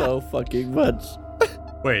so fucking much.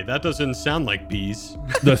 Wait, that doesn't sound like bees.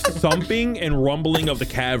 The thumping and rumbling of the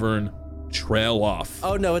cavern trail off.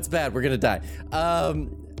 Oh no, it's bad. We're gonna die.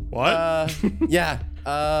 What? Yeah.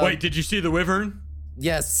 Wait, did you see the wyvern?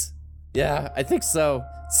 Yes. Yeah, I think so.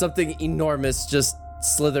 Something enormous just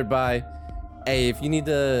slithered by. Hey, if you need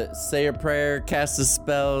to say a prayer, cast a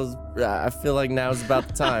spell, I feel like now's about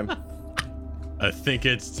the time. I think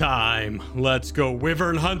it's time. Let's go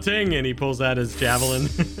wyvern hunting. And he pulls out his javelin.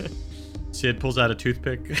 Sid pulls out a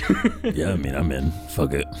toothpick. Yeah, I mean, I'm in.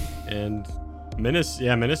 Fuck it. And Minas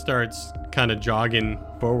starts kind of jogging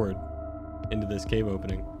forward into this cave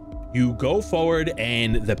opening. You go forward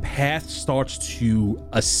and the path starts to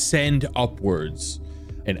ascend upwards.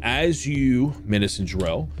 And as you, Minus and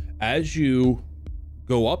Drell, as you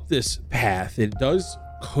go up this path, it does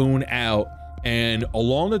cone out, and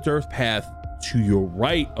along the dirt path to your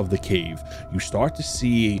right of the cave, you start to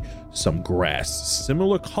see some grass,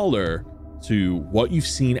 similar color to what you've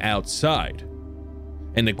seen outside.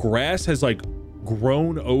 And the grass has like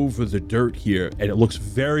grown over the dirt here, and it looks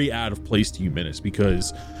very out of place to you, Minus,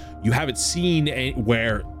 because you haven't seen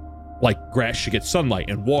where like grass should get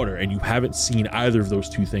sunlight and water, and you haven't seen either of those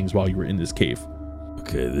two things while you were in this cave.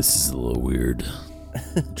 Okay, this is a little weird.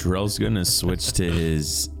 Drell's gonna switch to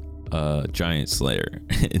his giant slayer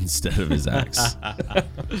instead of his axe.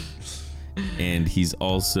 And he's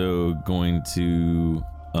also going to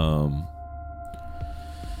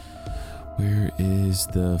where is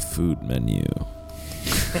the food menu?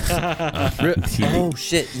 Oh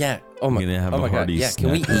shit, yeah. Oh my, Gonna have oh a my god. hearty Yeah,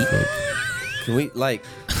 can we snack. eat? Can we like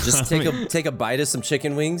just take a bite of some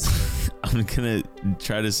chicken wings? I'm gonna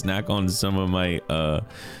try to snack on some of my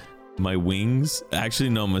my wings. Actually,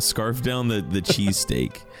 no, I'm gonna scarf down the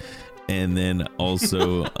cheesesteak and then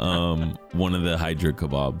also one of the Hydra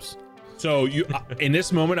kebabs. So you, in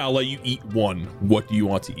this moment, I'll let you eat one. What do you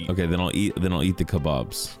want to eat? Okay, then I'll eat the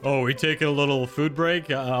kebabs. Oh, we taking a little food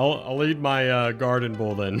break? I'll eat my garden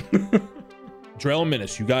bowl then. Drell and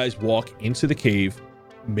Minus, you guys walk into the cave.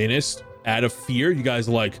 Minus, out of fear, you guys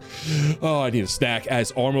are like, oh, I need a snack,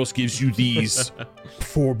 as Armos gives you these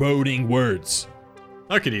foreboding words.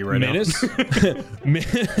 I could eat right Minus,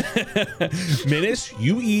 Minus,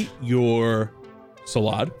 you eat your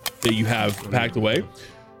salad that you have packed away.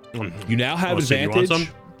 You now have advantage.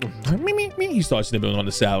 He starts nibbling on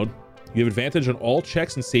the salad. You have advantage on all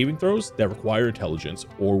checks and saving throws that require intelligence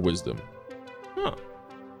or wisdom. now. Huh.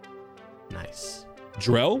 Nice.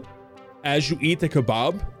 Drell, as you eat the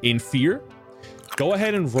kebab in fear, go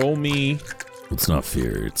ahead and roll me. It's not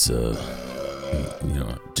fear. It's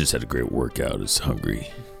just had a great workout. It's hungry.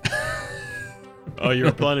 Oh, you're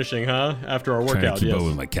replenishing, huh? After our Trying workout, to keep yes. up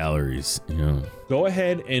with my calories. Go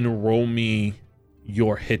ahead and roll me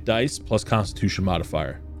your hit dice plus Constitution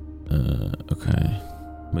modifier. Okay.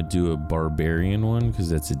 I'm gonna do a barbarian one because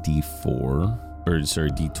that's a D4 or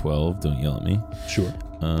sorry D12. Don't yell at me. Sure.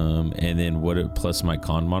 And then plus my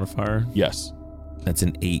con modifier? Yes. That's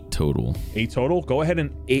an 8 total. 8 total. Go ahead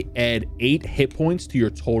and add 8 hit points to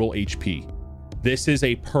your total HP. This is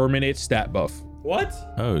a permanent stat buff. What?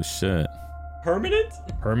 Oh shit. Permanent?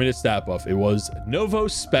 Permanent stat buff. It was Novo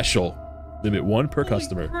Special. Limit 1 per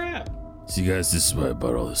customer. Crap. So you guys, this is why I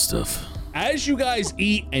bought all this stuff. As you guys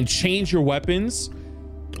eat and change your weapons,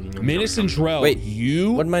 Minus and Drell, Wait,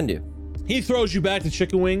 what did mine do? he throws you back the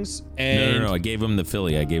chicken wings and No. I gave him the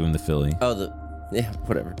Philly. Oh, yeah,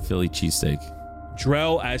 whatever. Philly cheesesteak.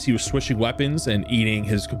 Drell, as he was switching weapons and eating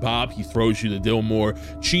his kebab, he throws you the Dillmore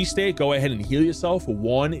cheesesteak. Go ahead and heal yourself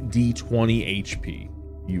 1d20 HP.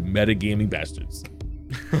 You metagaming bastards.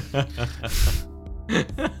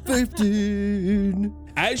 15.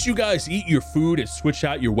 As you guys eat your food and switch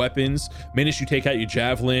out your weapons, Minus, you take out your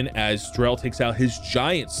javelin as Drell takes out his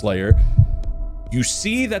giant slayer. You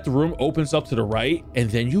see that the room opens up to the right, and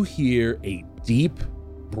then you hear a deep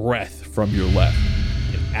breath from your left.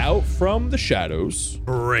 And out from the shadows,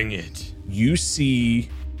 Bring it. you see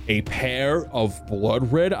a pair of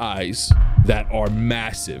blood red eyes that are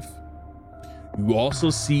massive. You also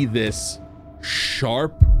see this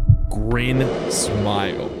sharp grin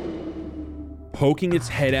smile. Poking its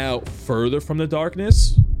head out further from the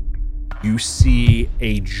darkness, you see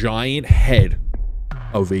a giant head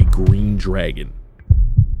of a green dragon.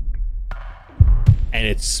 And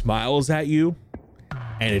it smiles at you,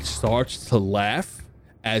 and it starts to laugh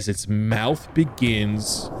as its mouth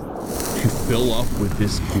begins to fill up with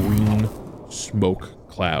this green smoke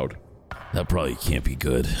cloud. That probably can't be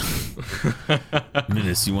good.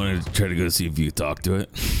 Minus, you wanted to try to go see if you could talk to it?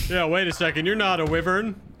 Yeah, wait a second. You're not a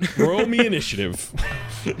wyvern. Roll me initiative.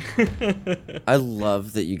 I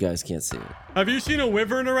love that you guys can't see it. Have you seen a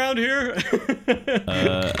wyvern around here?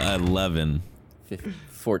 11.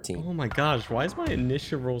 14. Oh my gosh, why is my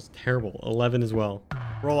initiative rolls terrible? 11 as well.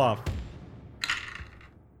 Roll off.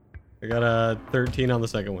 I got a 13 on the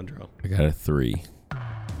second one, Drill. I got a 3. All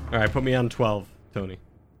right, put me on 12, Tony.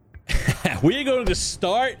 We're going to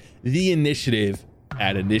start the initiative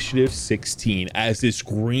at initiative 16 as this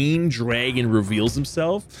green dragon reveals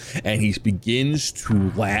himself and he begins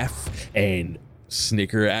to laugh and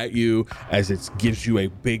snicker at you as it gives you a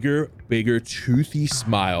bigger toothy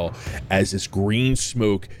smile as this green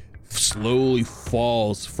smoke slowly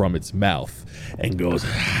falls from its mouth and goes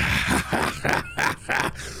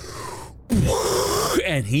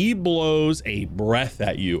and he blows a breath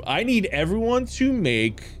at you. I need everyone to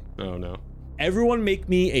make Oh no. Everyone make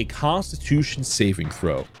me a Constitution saving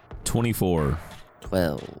throw. 24.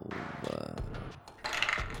 12.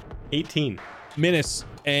 18. Minus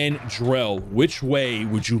and Drell, which way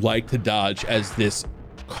would you like to dodge as this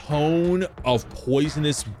cone of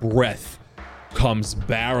poisonous breath comes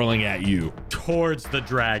barreling at you? Towards the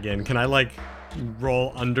dragon. Can I like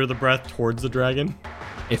roll under the breath towards the dragon?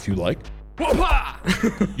 If you like.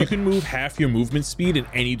 You can move half your movement speed in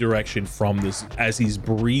any direction from this as he's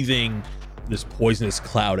breathing this poisonous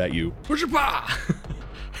cloud at you.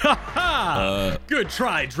 Good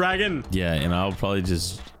try, dragon. Yeah, and I'll probably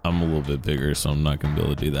I'm a little bit bigger, so I'm not going to be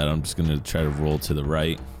able to do that. I'm just going to try to roll to the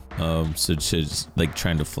right. So just like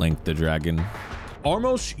trying to flank the dragon.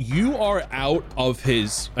 Armos, you are out of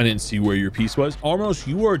his... I didn't see where your piece was. Armos,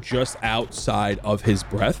 you are just outside of his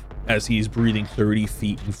breath as he's breathing 30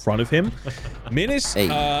 feet in front of him. Minus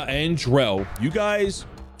and Drell, you guys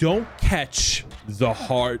don't catch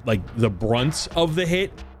the brunt of the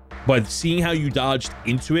hit, but seeing how you dodged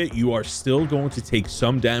into it, you are still going to take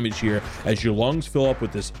some damage here as your lungs fill up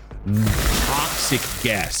with this toxic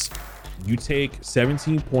gas. You take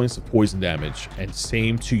 17 points of poison damage, and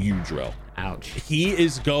same to you, Drell. Ouch. He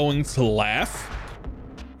is going to laugh.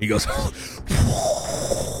 He goes,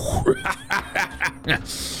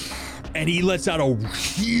 and he lets out a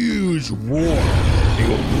huge roar. He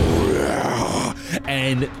goes,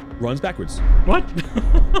 and runs backwards What?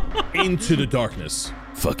 into the darkness.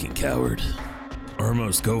 Fucking coward.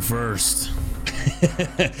 Armos, go first.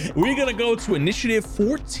 We're gonna go to initiative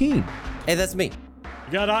 14. Hey, that's me.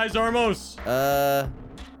 You got eyes, Armos.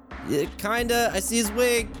 Yeah, kinda. I see his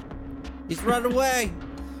wing. He's running away.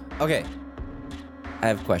 Okay. I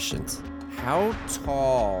have questions. How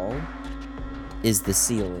tall is the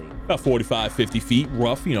ceiling? About 45, 50 feet,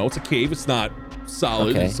 rough. You know, it's a cave. It's not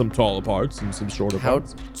solid. Okay. Some taller parts and some shorter How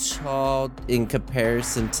parts. tall in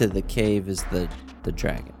comparison to the cave is the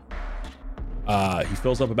dragon? He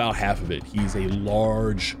fills up about half of it. He's a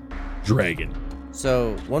large dragon.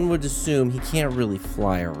 So one would assume he can't really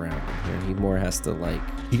fly around in here. He more has to like.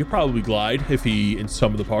 He could probably glide if he in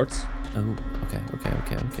some of the parts. Oh, okay.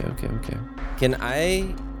 Can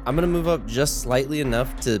I'm gonna move up just slightly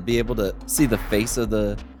enough to be able to see the face of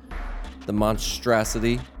the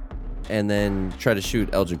monstrosity, and then try to shoot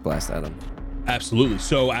Eldritch Blast at him. Absolutely.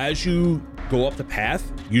 So as you go up the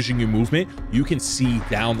path using your movement, you can see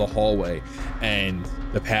down the hallway and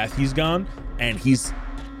the path he's gone, and he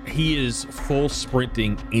is full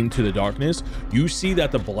sprinting into the darkness. You see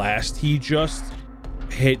that the blast he just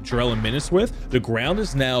hit Drell and Minus with, the ground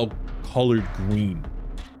is now colored green,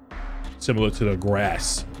 similar to the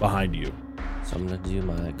grass behind you. So I'm gonna do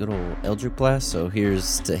my good old Eldritch Blast. So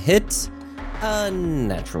here's to hit a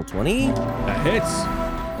natural 20. That hits.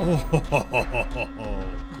 Oh,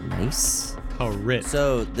 Nice. crit.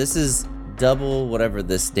 So this is double whatever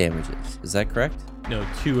this damage is. Is that correct? No,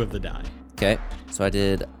 2 of the die. Okay. So I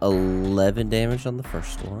did 11 damage on the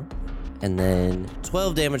first one, and then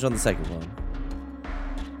 12 damage on the second one.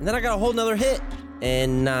 And then I got a whole nother hit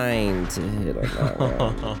and 9 to hit on that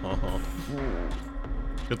one.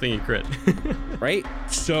 Good thing you crit. Right?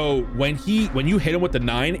 So when you hit him with the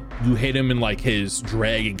 9, you hit him in like his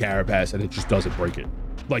dragon carapace, and it just doesn't break it.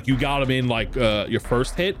 Like you got him in like your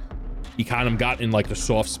first hit, he kind of got in like the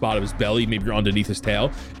soft spot of his belly, maybe you're underneath his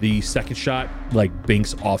tail. The second shot like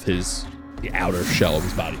binks off the outer shell of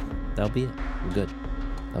his body. That'll be it. I'm good.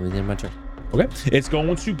 That'll be the end of my turn. Okay, it's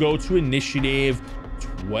going to go to initiative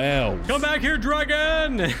 12. Come back here,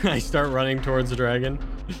 dragon! I start running towards the dragon,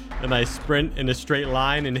 and I sprint in a straight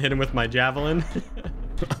line and hit him with my javelin.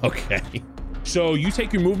 Okay. So you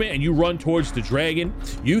take your movement and you run towards the dragon.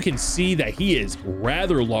 You can see that he is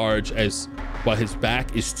rather large, but his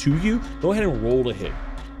back is to you. Go ahead and roll to hit.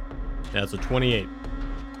 That's a 28.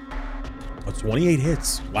 A 28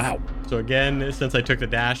 hits. Wow. So again, since I took the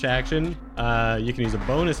dash action, you can use a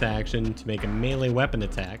bonus action to make a melee weapon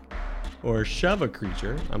attack or shove a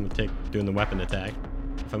creature. I'm doing the weapon attack.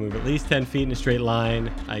 If I move at least 10 feet in a straight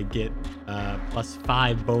line, I get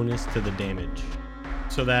 +5 bonus to the damage.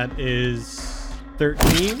 So that is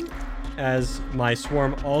 13, as my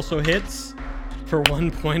swarm also hits for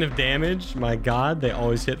 1 point of damage. My god, they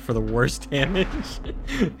always hit for the worst damage.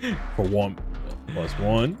 For 1 +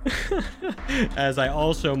 1. As I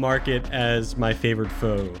also mark it as my favored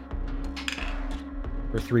foe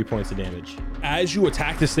for 3 points of damage. As you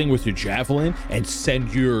attack this thing with your javelin and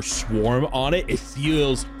send your swarm on it, it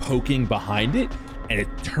feels poking behind it, and it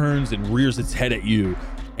turns and rears its head at you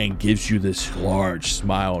and gives you this large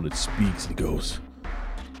smile, and it speaks and goes,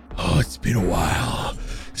 "Oh, it's been a while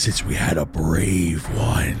since we had a brave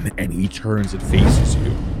one." And he turns and faces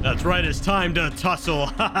you. That's right, it's time to tussle.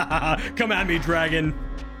 Come at me, dragon.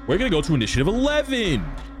 We're gonna go to initiative 11.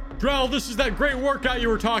 Drell, this is that great workout you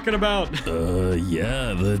were talking about.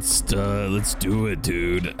 Yeah, let's do it,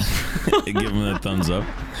 dude. Give him that thumbs up.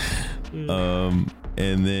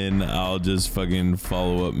 And then I'll just fucking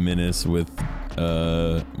follow up Menace with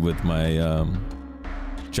my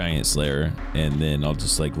Giant Slayer, and then I'll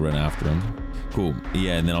just like run after him. Cool.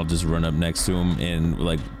 Yeah, and then I'll just run up next to him and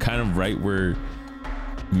like kind of right where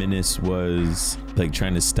Menace was like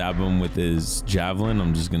trying to stab him with his javelin,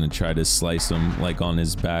 I'm just gonna try to slice him like on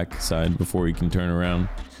his back side before he can turn around.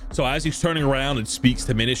 So as he's turning around and speaks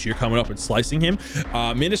to Minus, you're coming up and slicing him.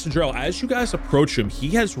 Minus and Drell, as you guys approach him, he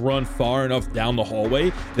has run far enough down the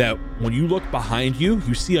hallway that when you look behind you,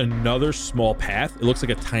 you see another small path. It looks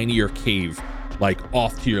like a tinier cave, like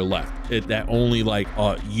off to your left, that only like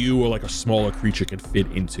you or like a smaller creature can fit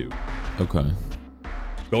into. Okay.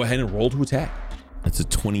 Go ahead and roll to attack. That's a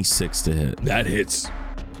 26 to hit. That hits.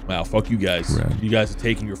 Wow, fuck you guys. Right. You guys are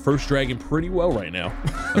taking your first dragon pretty well right now.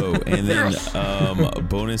 Oh, and then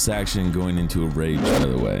bonus action going into a rage, by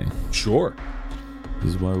the way. Sure.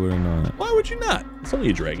 Because why would I not? Why would you not? It's only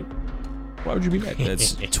a dragon. Why would you be mad?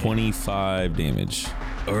 That's 25 damage.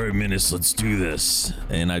 All right, Menace, let's do this.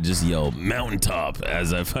 And I just yell mountaintop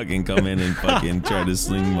as I fucking come in and fucking try to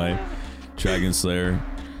sling my Dragon Slayer.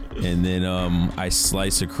 And then I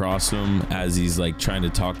slice across him as he's like trying to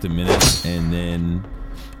talk to Menace. And then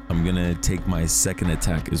I'm gonna take my second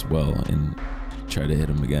attack as well and try to hit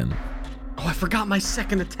him again. Oh, I forgot my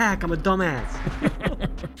second attack. I'm a dumbass.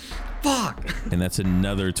 Fuck. And that's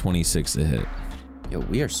another 26 to hit. Yo,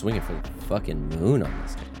 we are swinging for the fucking moon on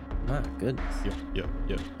this guy. My goodness. Yep.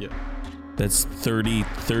 That's 30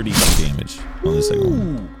 damage on the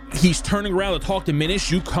second one. He's turning around to talk to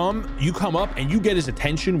Minish. You come up and you get his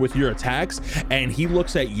attention with your attacks, and he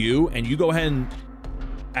looks at you, and you go ahead and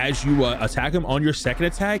as you attack him on your second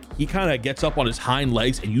attack, he kind of gets up on his hind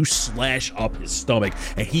legs and you slash up his stomach,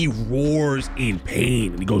 and he roars in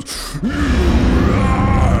pain, and he goes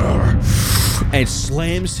and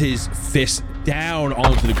slams his fist down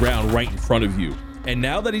onto the ground right in front of you. And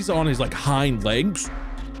now that he's on his like hind legs,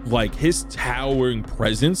 like his towering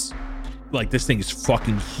presence, like this thing is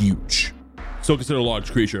fucking huge. Still considered a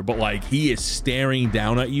large creature, but like he is staring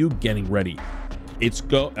down at you, getting ready. Is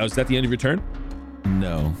that the end of your turn?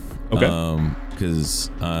 No. Okay.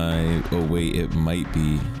 Because oh wait, it might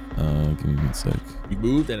be. Give me 1 sec. You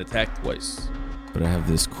moved and attacked twice. But I have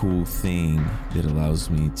this cool thing that allows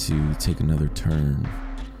me to take another turn.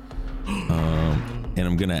 And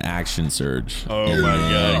I'm gonna action surge. Oh my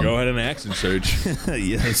god! Go ahead and action surge.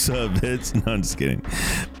 Yes, bitch. No, I'm just kidding.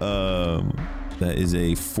 That is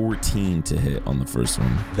a 14 to hit on the first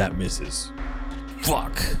one. That misses.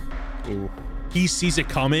 Fuck. Ooh. He sees it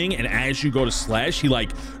coming, and as you go to slash, he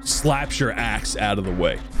like slaps your axe out of the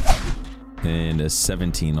way. And a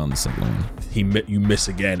 17 on the second one. You miss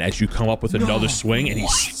again as you come up with another swing, and he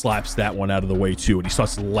slaps that one out of the way too, and he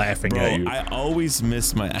starts laughing at you. I always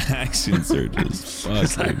miss my action surges.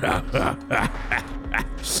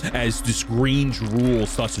 As this green drool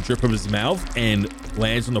starts to drip from his mouth and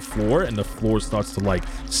lands on the floor, and the floor starts to like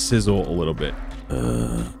sizzle a little bit.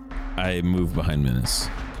 I move behind Menace.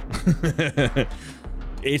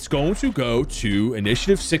 It's going to go to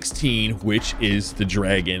initiative 16, which is the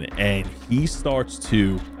dragon, and he starts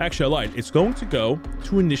to actually I lied. It's going to go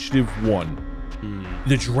to initiative 1.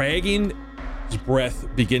 The dragon's breath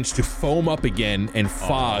begins to foam up again and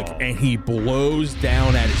fog, and he blows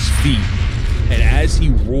down at his feet. And as he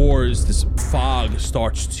roars, the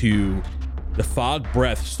fog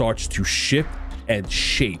breath starts to shift and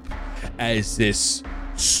shape as this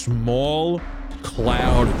small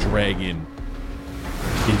cloud dragon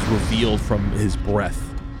is revealed from his breath,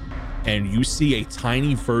 and you see a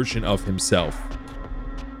tiny version of himself,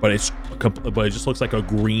 but it just looks like a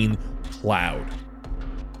green cloud.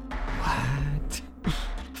 What?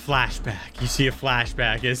 Flashback. You see a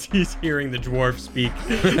flashback as he's hearing the dwarf speak.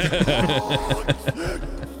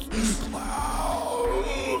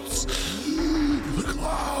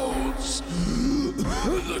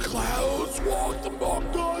 The clouds walked among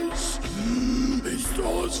us. They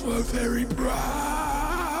stole us for very bright.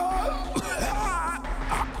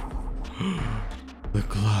 The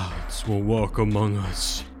clouds will walk among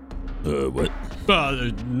us. What?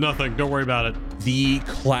 There's nothing. Don't worry about it. The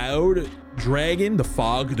cloud dragon,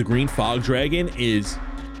 the green fog dragon, is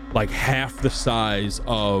like half the size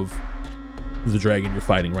of the dragon you're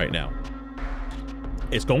fighting right now.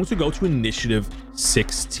 It's going to go to initiative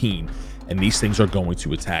 16, and these things are going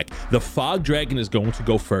to attack. The fog dragon is going to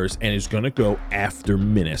go first and is going to go after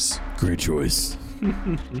Menace. Great choice.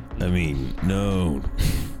 I mean, no.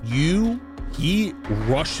 He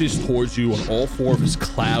rushes towards you on all four of his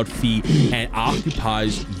cloud feet and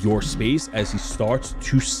occupies your space as he starts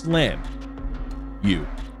to slam you.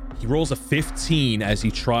 He rolls a 15 as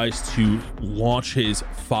he tries to launch his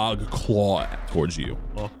fog claw towards you.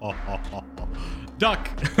 Duck.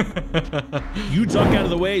 You duck out of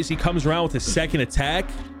the way as he comes around with his second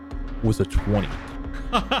attack with a 20.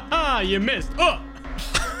 You missed. Oh.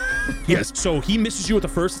 Yes, so he misses you with the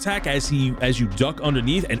first attack as you duck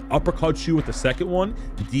underneath, and uppercuts you with the second one,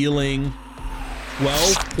 dealing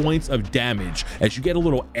 12 points of damage as you get a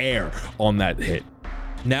little air on that hit.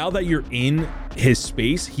 Now that you're in his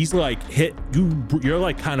space, he's like you're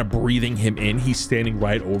like kind of breathing him in. He's standing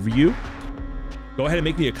right over you. Go ahead and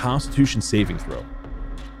make me a Constitution saving throw.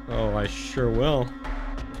 Oh, I sure will.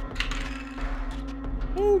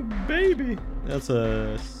 Oh, baby. That's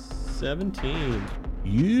a 17.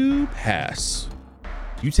 You pass.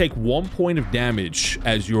 You take 1 point of damage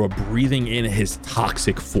as you're breathing in his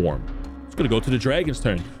toxic form. It's gonna go to the dragon's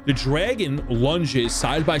turn. The dragon lunges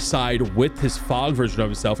side by side with his fog version of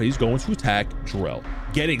himself, and he's going to attack Drell.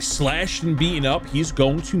 Getting slashed and beaten up, he's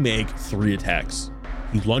going to make 3 attacks.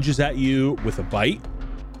 He lunges at you with a bite.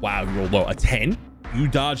 Wow, you rolled low. A 10. You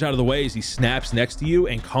dodge out of the way as he snaps next to you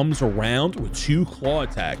and comes around with 2 claw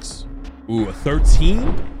attacks. Ooh, a 13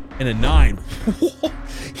 and a 9.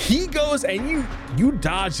 He goes and you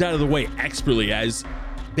dodge out of the way expertly. As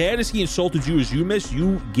bad as he insulted you as you miss,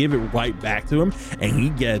 you give it right back to him, and he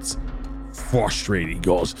gets frustrated. He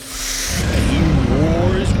goes, and he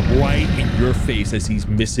roars right in your face as he's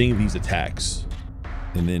missing these attacks.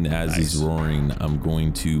 And then as he's roaring, I'm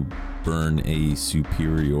going to burn a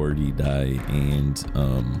superiority die and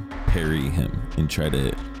parry him and try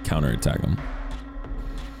to counterattack him.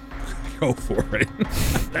 Go for it.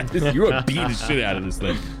 You are beating the shit out of this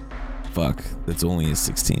thing. Fuck, that's only a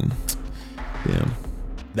 16. Damn.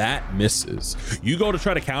 That misses. You go to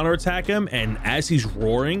try to counterattack him, and as he's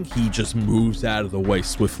roaring, he just moves out of the way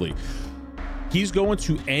swiftly. He's going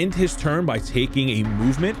to end his turn by taking a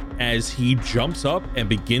movement as he jumps up and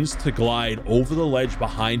begins to glide over the ledge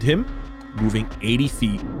behind him, moving 80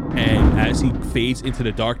 feet. And as he fades into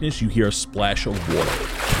the darkness, you hear a splash of water.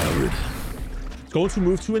 Coward. It's going to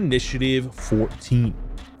move to initiative 14.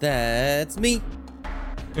 That's me.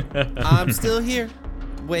 I'm still here,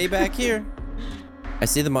 way back here. I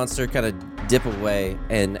see the monster kind of dip away,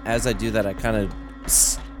 and as I do that, I kind of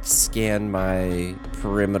scan my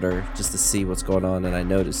perimeter just to see what's going on, and I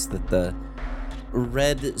notice that the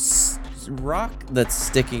red rock that's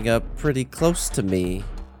sticking up pretty close to me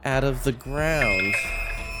out of the ground.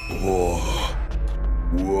 Whoa.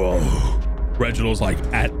 Reginald's like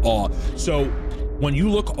at awe. So when you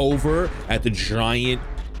look over at the giant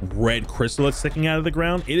red crystal that's sticking out of the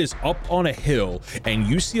ground, it is up on a hill, and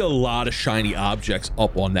you see a lot of shiny objects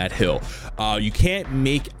up on that hill. You can't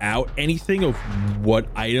make out anything of what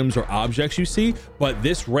items or objects you see, but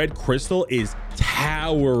this red crystal is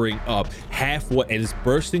towering up halfway and is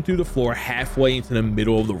bursting through the floor halfway into the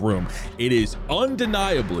middle of the room. It is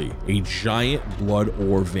undeniably a giant blood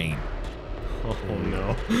ore vein. Oh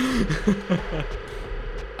no.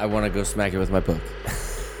 I want to go smack it with my book.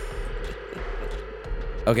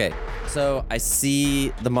 Okay, so I see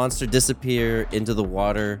the monster disappear into the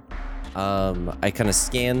water. I kind of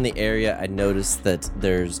scan the area. I notice that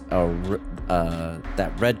there's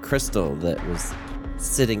that red crystal that was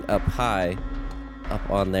sitting up high, up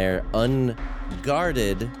on there,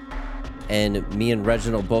 unguarded. And me and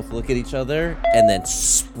Reginald both look at each other and then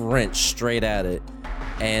sprint straight at it.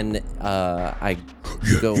 And I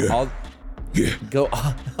go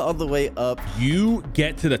all the way up. You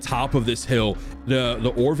get to the top of this hill.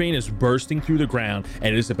 The ore vein is bursting through the ground,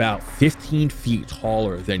 and it is about 15 feet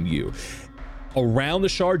taller than you. Around the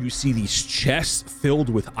shard, you see these chests filled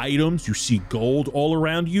with items. You see gold all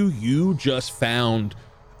around you. You just found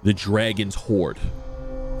the dragon's hoard,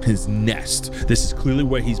 his nest. This is clearly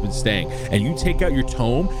where he's been staying. And you take out your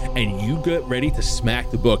tome and you get ready to smack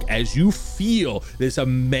the book as you feel this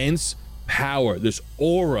immense power, this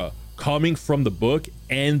aura coming from the book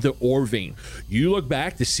and the ore vein. You look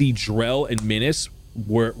back to see Drell and Minas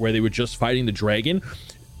where they were just fighting the dragon.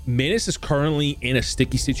 Minas is currently in a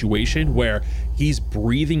sticky situation where he's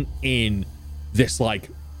breathing in this like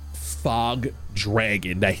fog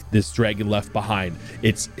dragon that this dragon left behind.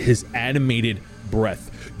 It's his animated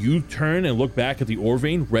breath. You turn and look back at the ore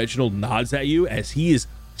vein. Reginald nods at you as he is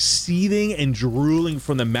seething and drooling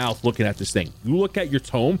from the mouth looking at this thing. You look at your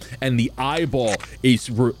tome and the eyeball is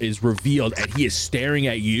revealed, and he is staring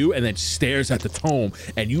at you and then stares at the tome,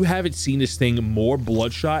 and you haven't seen this thing more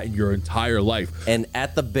bloodshot in your entire life. And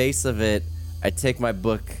at the base of it, I take my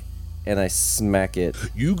book and I smack it.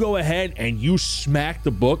 You go ahead and you smack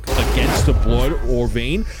the book against the blood ore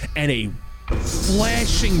vein, and a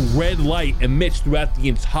flashing red light emits throughout the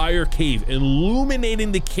entire cave,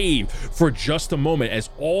 illuminating the cave for just a moment as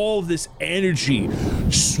all this energy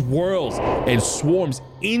swirls and swarms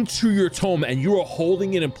into your tome, and you are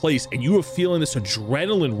holding it in place, and you are feeling this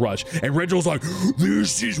adrenaline rush. And Reginald's like,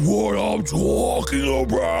 this is what I'm talking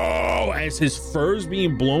about, as his fur is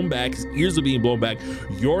being blown back, his ears are being blown back,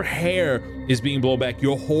 your hair is being blown back,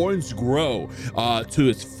 your horns grow to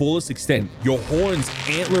its fullest extent. Your horns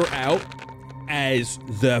antler out as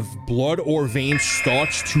the blood ore vein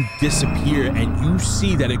starts to disappear, and you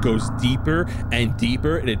see that it goes deeper and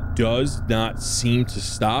deeper, and it does not seem to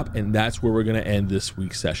stop. And that's where we're gonna end this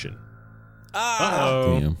week's session.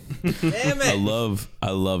 Oh, Damn. damn it!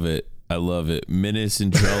 I love it. I love it. Menace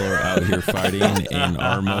and Trell are out here fighting, and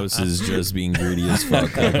Armos is just being greedy as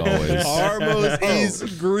fuck, like always. Armos is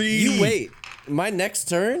greedy. You wait. My next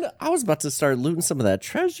turn, I was about to start looting some of that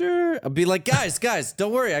treasure. I'll be like, guys,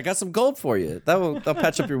 don't worry. I got some gold for you. That'll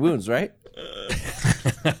patch up your wounds, right?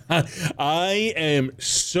 I am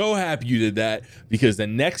so happy you did that because the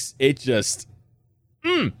next, next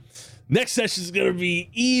session is going to be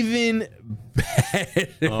even better.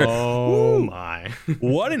 Oh my.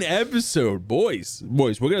 What an episode, boys.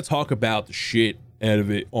 We're going to talk about the shit out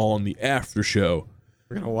of it on the after show.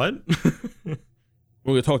 We're gonna what?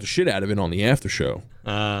 We're going to talk the shit out of it on the after show.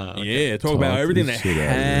 Okay. Yeah, talk about Talk everything the that shit out of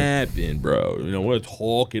it. happened, bro. You know, we're going to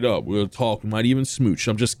talk it up. We're going to talk. We might even smooch.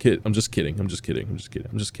 I'm just kidding. I'm just kidding. I'm just kidding. I'm just kidding.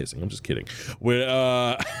 I'm just kissing. I'm just kidding.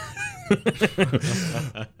 We're,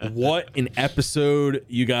 what an episode.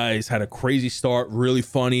 You guys had a crazy start, really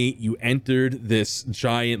funny. You entered this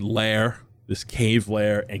giant lair, this cave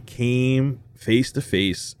lair, and came face to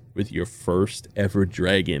face with your first ever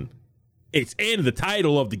dragon. It's in the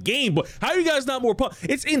title of the game, but how are you guys not more pumped?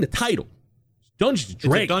 It's in the title. Dungeons and It's a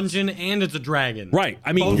Dragons. dungeon and it's a dragon. Right.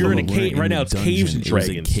 I mean, Both you're of in a them. cave right now. It's caves and It was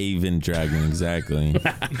dragons. a cave and dragon, exactly.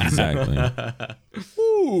 Exactly.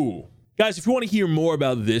 Ooh. Guys, if you want to hear more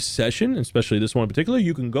about this session, especially this one in particular,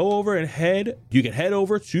 you can go over and head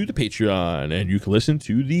over to the Patreon and you can listen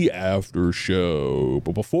to the after show.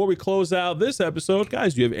 But before we close out this episode,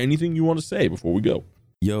 guys, do you have anything you want to say before we go?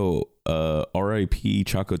 Yo, RIP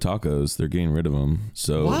Choco Tacos. They're getting rid of them.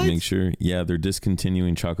 So What? make sure, they're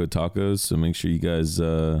discontinuing Choco Tacos. So make sure you guys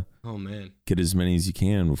Oh man. get as many as you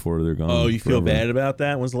can before they're gone. Oh, you feel forever. bad about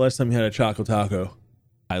that? When's the last time you had a Choco Taco?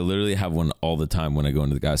 I literally have one all the time when I go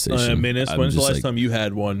into the gas station. Menace, I'm when's the just last like, time you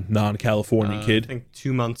had one? Non-Californian I kid? think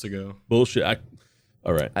 2 months ago. Bullshit.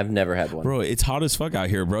 All right. I've never had one. Bro, it's hot as fuck out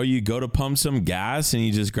here, bro. You go to pump some gas and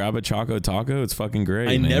you just grab a Choco Taco. It's fucking great.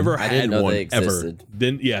 I man. never I had didn't know one they ever. existed. I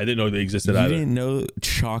didn't know they existed You either. didn't know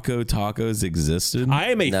Choco Tacos existed? I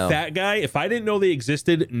am a No. fat guy. If I didn't know they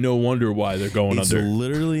existed, no wonder why they're going It's under.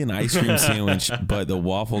 literally an ice cream sandwich, but the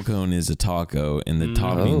waffle cone is a taco, and the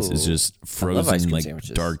toppings is Oh. just I love ice frozen cream like sandwiches.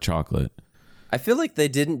 dark chocolate. I feel like they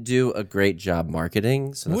didn't do a great job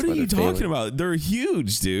marketing. So that's What are why you they're talking failing. about? They're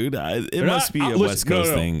huge, dude. It They're must not- be a listen, West Coast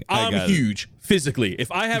no. thing. I I'm got it. huge physically.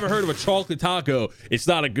 If I haven't heard of a chocolate taco, it's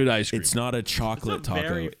not a good ice cream. It's not a chocolate It's a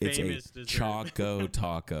very taco. It's famous a dessert. Choco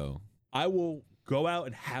Taco. I will go out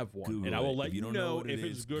and have one, Google and I will it. let If you you don't know know what it if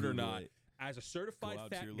it's is, good or Google not. it. As a certified Go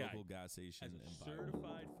out to fat your guy. local gas station As a and buy one.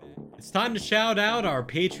 certified fat guy. It's time to shout out our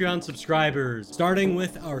Patreon subscribers, starting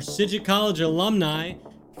with our Sidget College alumni.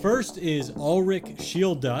 First is Ulrich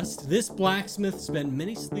Shieldust. This blacksmith spent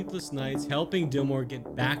many sleepless nights helping Dillmore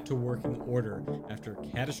get back to working order after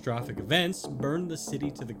catastrophic events burned the city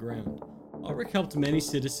to the ground. Ulrich helped many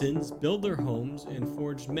citizens build their homes and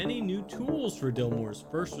forged many new tools for Dillmore's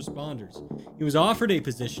first responders. He was offered a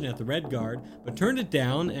position at the Red Guard, but turned it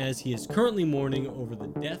down as he is currently mourning over the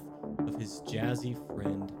death of his jazzy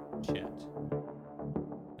friend, Chet.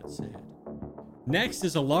 That's sad. Next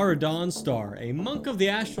is Alara Dawnstar, a monk of the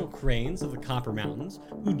Astral Cranes of the Copper Mountains,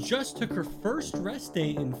 who just took her first rest day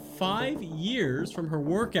in 5 years from her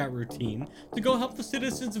workout routine to go help the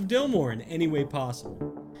citizens of Dillmore in any way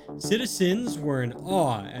possible. Citizens were in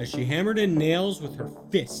awe as she hammered in nails with her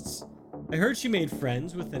fists. I heard she made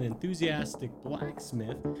friends with an enthusiastic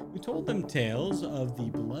blacksmith who told them tales of the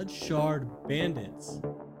Bloodshard Bandits.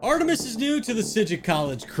 Artemis is new to the Sidget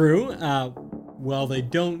College crew. Well, they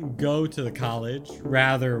don't go to the college,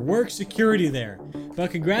 rather work security there. But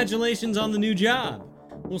congratulations on the new job.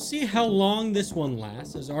 We'll see how long this one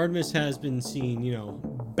lasts, as Artemis has been seen,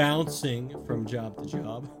 bouncing from job to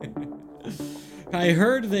job. I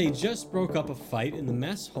heard they just broke up a fight in the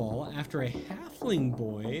mess hall after a halfling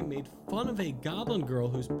boy made fun of a goblin girl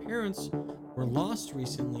whose parents were lost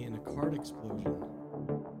recently in a cart explosion.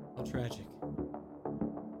 How tragic.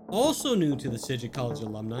 Also new to the Sidget College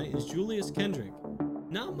alumni is Julius Kendrick.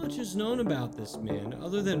 Not much is known about this man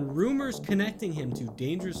other than rumors connecting him to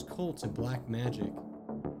dangerous cults and black magic.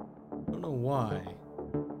 I don't know why,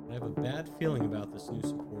 but I have a bad feeling about this new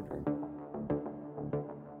supporter.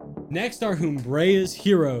 Next are Humbrea's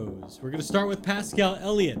heroes. We're going to start with Pascal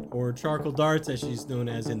Elliott, or Charcoal Darts as she's known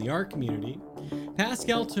as in the art community.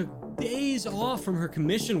 Pascal took days off from her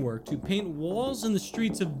commission work to paint walls in the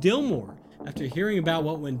streets of Dillmore after hearing about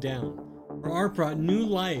what went down. Her art brought new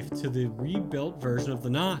life to the rebuilt version of the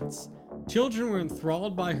Knots. Children were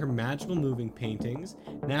enthralled by her magical moving paintings,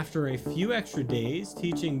 and after a few extra days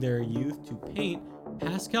teaching their youth to paint,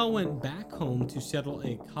 Pascal went back home to settle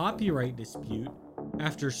a copyright dispute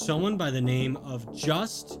after someone by the name of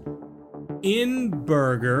Just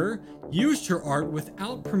Inburger used her art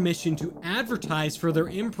without permission to advertise for their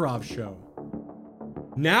improv show.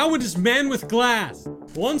 Now it is Man with Glass.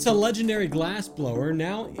 Once a legendary glassblower,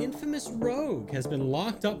 now infamous rogue has been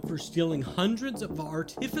locked up for stealing hundreds of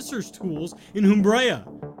artificer's tools in Humbrea.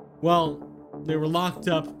 Well, they were locked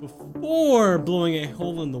up before blowing a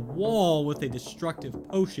hole in the wall with a destructive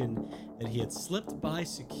potion that he had slipped by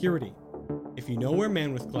security. If you know where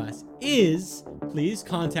Man with Glass is, please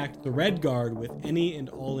contact the Red Guard with any and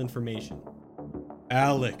all information.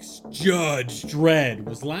 Alex Judge Dredd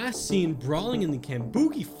was last seen brawling in the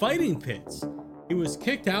Kambuki fighting pits. He was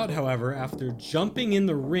kicked out, however, after jumping in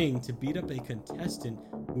the ring to beat up a contestant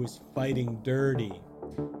who was fighting dirty.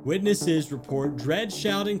 Witnesses report Dredd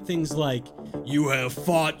shouting things like, "You have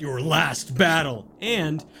fought your last battle,"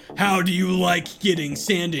 and "How do you like getting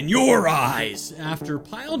sand in your eyes?" after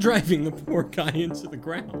pile driving the poor guy into the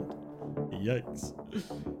ground. Yikes.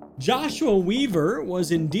 Joshua Weaver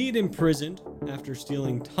was indeed imprisoned after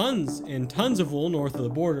stealing tons and tons of wool north of the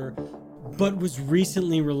border, but was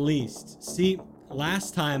recently released. See,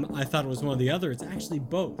 last time I thought it was one or the other. It's actually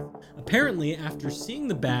both. Apparently, after seeing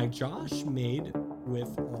the bag Josh made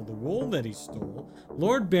with all the wool that he stole,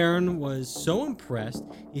 Lord Baron was so impressed,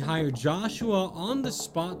 he hired Joshua on the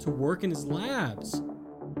spot to work in his labs. I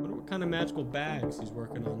wonder what kind of magical bags he's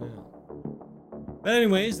working on now. But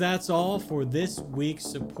anyways, that's all for this week's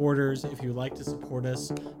supporters. If you'd like to support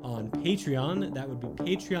us on Patreon, that would be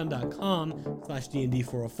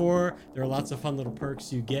patreon.com/DND404. There are lots of fun little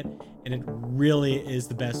perks you get, and it really is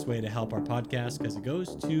the best way to help our podcast because it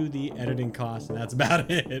goes to the editing costs, and that's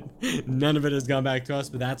about it. None of it has gone back to us,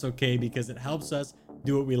 but that's okay because it helps us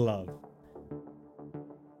do what we love.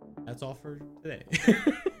 That's all for today.